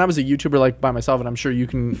I was a YouTuber like by myself, and I'm sure you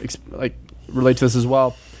can relate to this as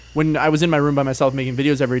well. When I was in my room by myself making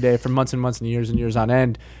videos every day for months and months and years on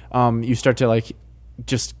end, you start to like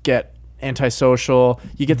just get antisocial.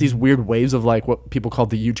 You get these weird waves of like what people call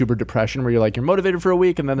the YouTuber depression, where you're motivated for a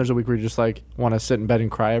week, and then there's a week where you just like want to sit in bed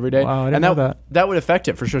and cry every day. Wow, I didn't and know that. That would affect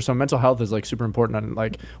it for sure. So mental health is like super important on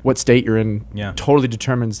like what state you're in. Yeah. Totally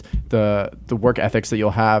determines the work ethics that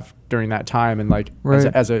you'll have during that time. And like Right.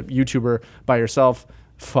 as a YouTuber by yourself,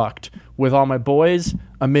 fucked. With all my boys,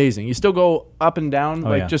 amazing. You still go up and down,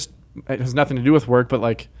 Oh, yeah. just it has nothing to do with work, but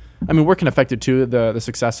like I mean, work can affect it too. The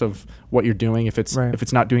success of what you're doing. If it's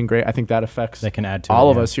not doing great, I think that affects That can add to all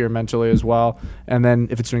it, of yeah. us here mentally as well. And then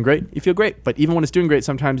if it's doing great, you feel great. But even when it's doing great,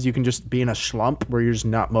 sometimes you can just be in a slump where you're just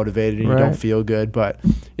not motivated and you don't Right. feel good. But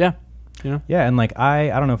yeah, Yeah, and like I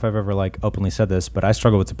don't know if I've ever like openly said this, but I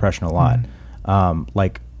struggle with depression a lot,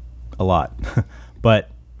 like a lot.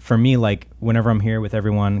 But for me, like whenever I'm here with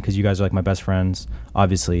everyone, because you guys are like my best friends,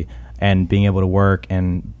 obviously, and being able to work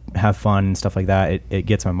and have fun and stuff like that, it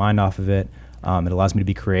gets my mind off of it. It allows me to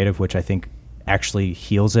be creative, which I think actually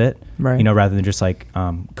heals it. Right. Rather than just like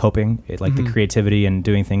coping. It like the creativity and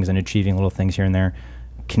doing things and achieving little things here and there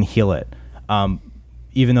can heal it.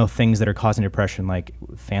 Even though things that are causing depression, like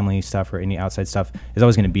family stuff or any outside stuff, is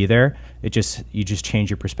always going to be there. You just change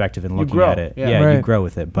your perspective and looking grow, at it. yeah. Yeah, Right. you grow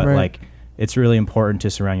with it. But Right. like, it's really important to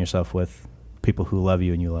surround yourself with people who love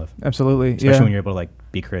you and you love, Absolutely. especially yeah. when you're able to like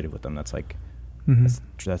be creative with them. That's like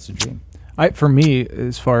that's a dream. For me,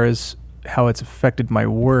 as far as how it's affected my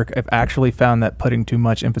work, I've actually found that putting too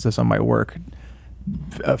much emphasis on my work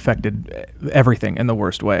affected everything in the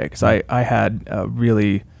worst way. Because I had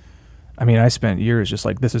I spent years just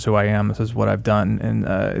like, this is who I am, this is what I've done,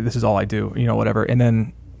 and this is all I do, whatever. And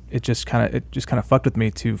then it just kind of fucked with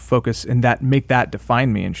me to focus and make that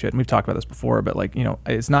define me and shit. And we've talked about this before, but like,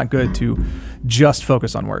 it's not good to just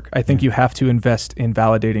focus on work. I think you have to invest in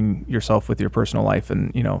validating yourself with your personal life,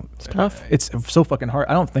 and It's tough. it's so fucking hard.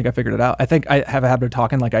 I don't think I figured it out. I think I have a habit of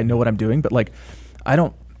talking like I know what I'm doing, but like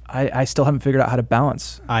I still haven't figured out how to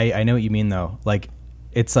balance. I know what you mean though. Like,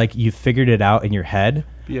 it's like you figured it out in your head.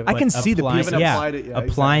 Yeah, I but can see the applying, pieces. haven't yeah, applied it yet,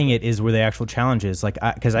 applying it is where the actual challenge is. Like,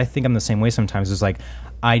 because I think I'm the same way sometimes. It's like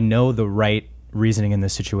I know the right reasoning in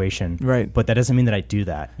this situation, Right. But that doesn't mean that I do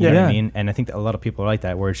that. You know what I mean? And I think that a lot of people are like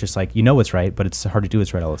that, where it's just like what's right, but it's hard to do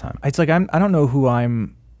what's right all the time. It's like I don't know who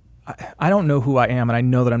I'm. I don't know who I am, and I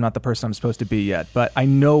know that I'm not the person I'm supposed to be yet. But I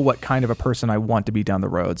know what kind of a person I want to be down the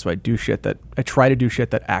road. So I try to do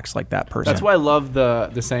shit that acts like that person. that's why I love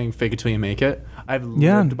the saying "fake it till you make it." I've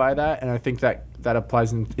lived by that, and I think that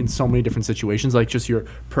applies in so many different situations, like just your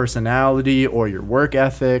personality or your work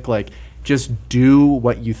ethic. Like, just do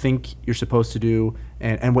what you think you're supposed to do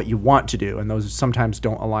and what you want to do, and those sometimes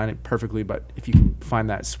don't align it perfectly. But if you can find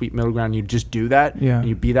that sweet middle ground, you just do that, and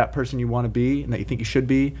you be that person you want to be and that you think you should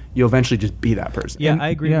be, you'll eventually just be that person. Yeah, I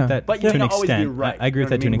agree with that But you to an can't always be extent. right, I agree you with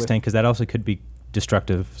know that what to I an mean? extent, because that also could be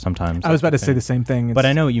destructive sometimes. I was about to say the same thing. But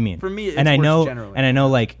I know what you mean. For me, and it's I works know, generally. and I know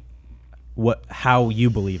like how you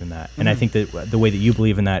believe in that, and I think that the way that you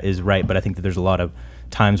believe in that is right. But I think that there's a lot of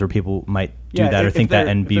times where people might do that or if think that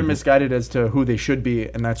they're- and if be they're misguided as to who they should be,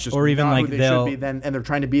 and that's just Or even, not like, who they they'll- should be, then and they're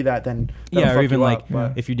trying to be that, then that'll yeah, or fuck even you like up,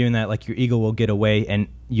 but- if you're doing that, like your ego will get away, and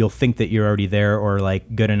you'll think that you're already there or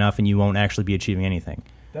like good enough, and you won't actually be achieving anything.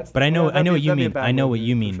 But I know that'd what be- you that'd be a mean. bad I know way what to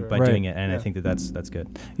you do it, mean for sure. by Right. doing it, and I Yeah. think that that's good.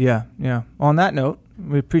 Yeah. Well, on that note,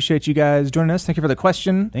 we appreciate you guys joining us. Thank you for the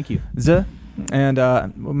question. Thank you. And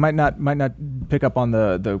we might not pick up on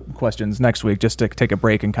the questions next week, just to take a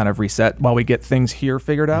break and kind of reset while we get things here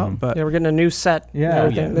figured out. But Yeah, we're getting a new set. and Yeah,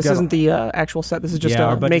 everything. yeah. This Got isn't the actual set. This is just yeah,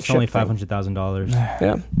 our a budget's makeshift only thing. $500,000.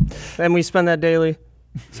 Yeah, and we spend that daily.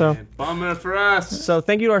 So, Bummer for us. so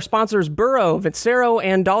thank you to our sponsors, Burrow, Vincero,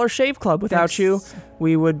 and Dollar Shave Club. Without you,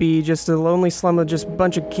 we would be just a lonely slum of just a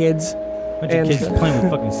bunch of kids Bunch And- of kids playing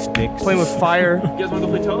with fucking sticks. playing with fire. You guys want to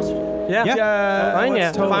play toast? Yeah. Fine, let's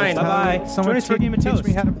yeah, toast. fine. Bye-bye. Someone Join us for a game of teach toast.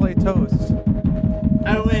 me how to play toast.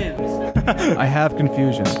 I win. I have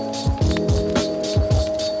confusion.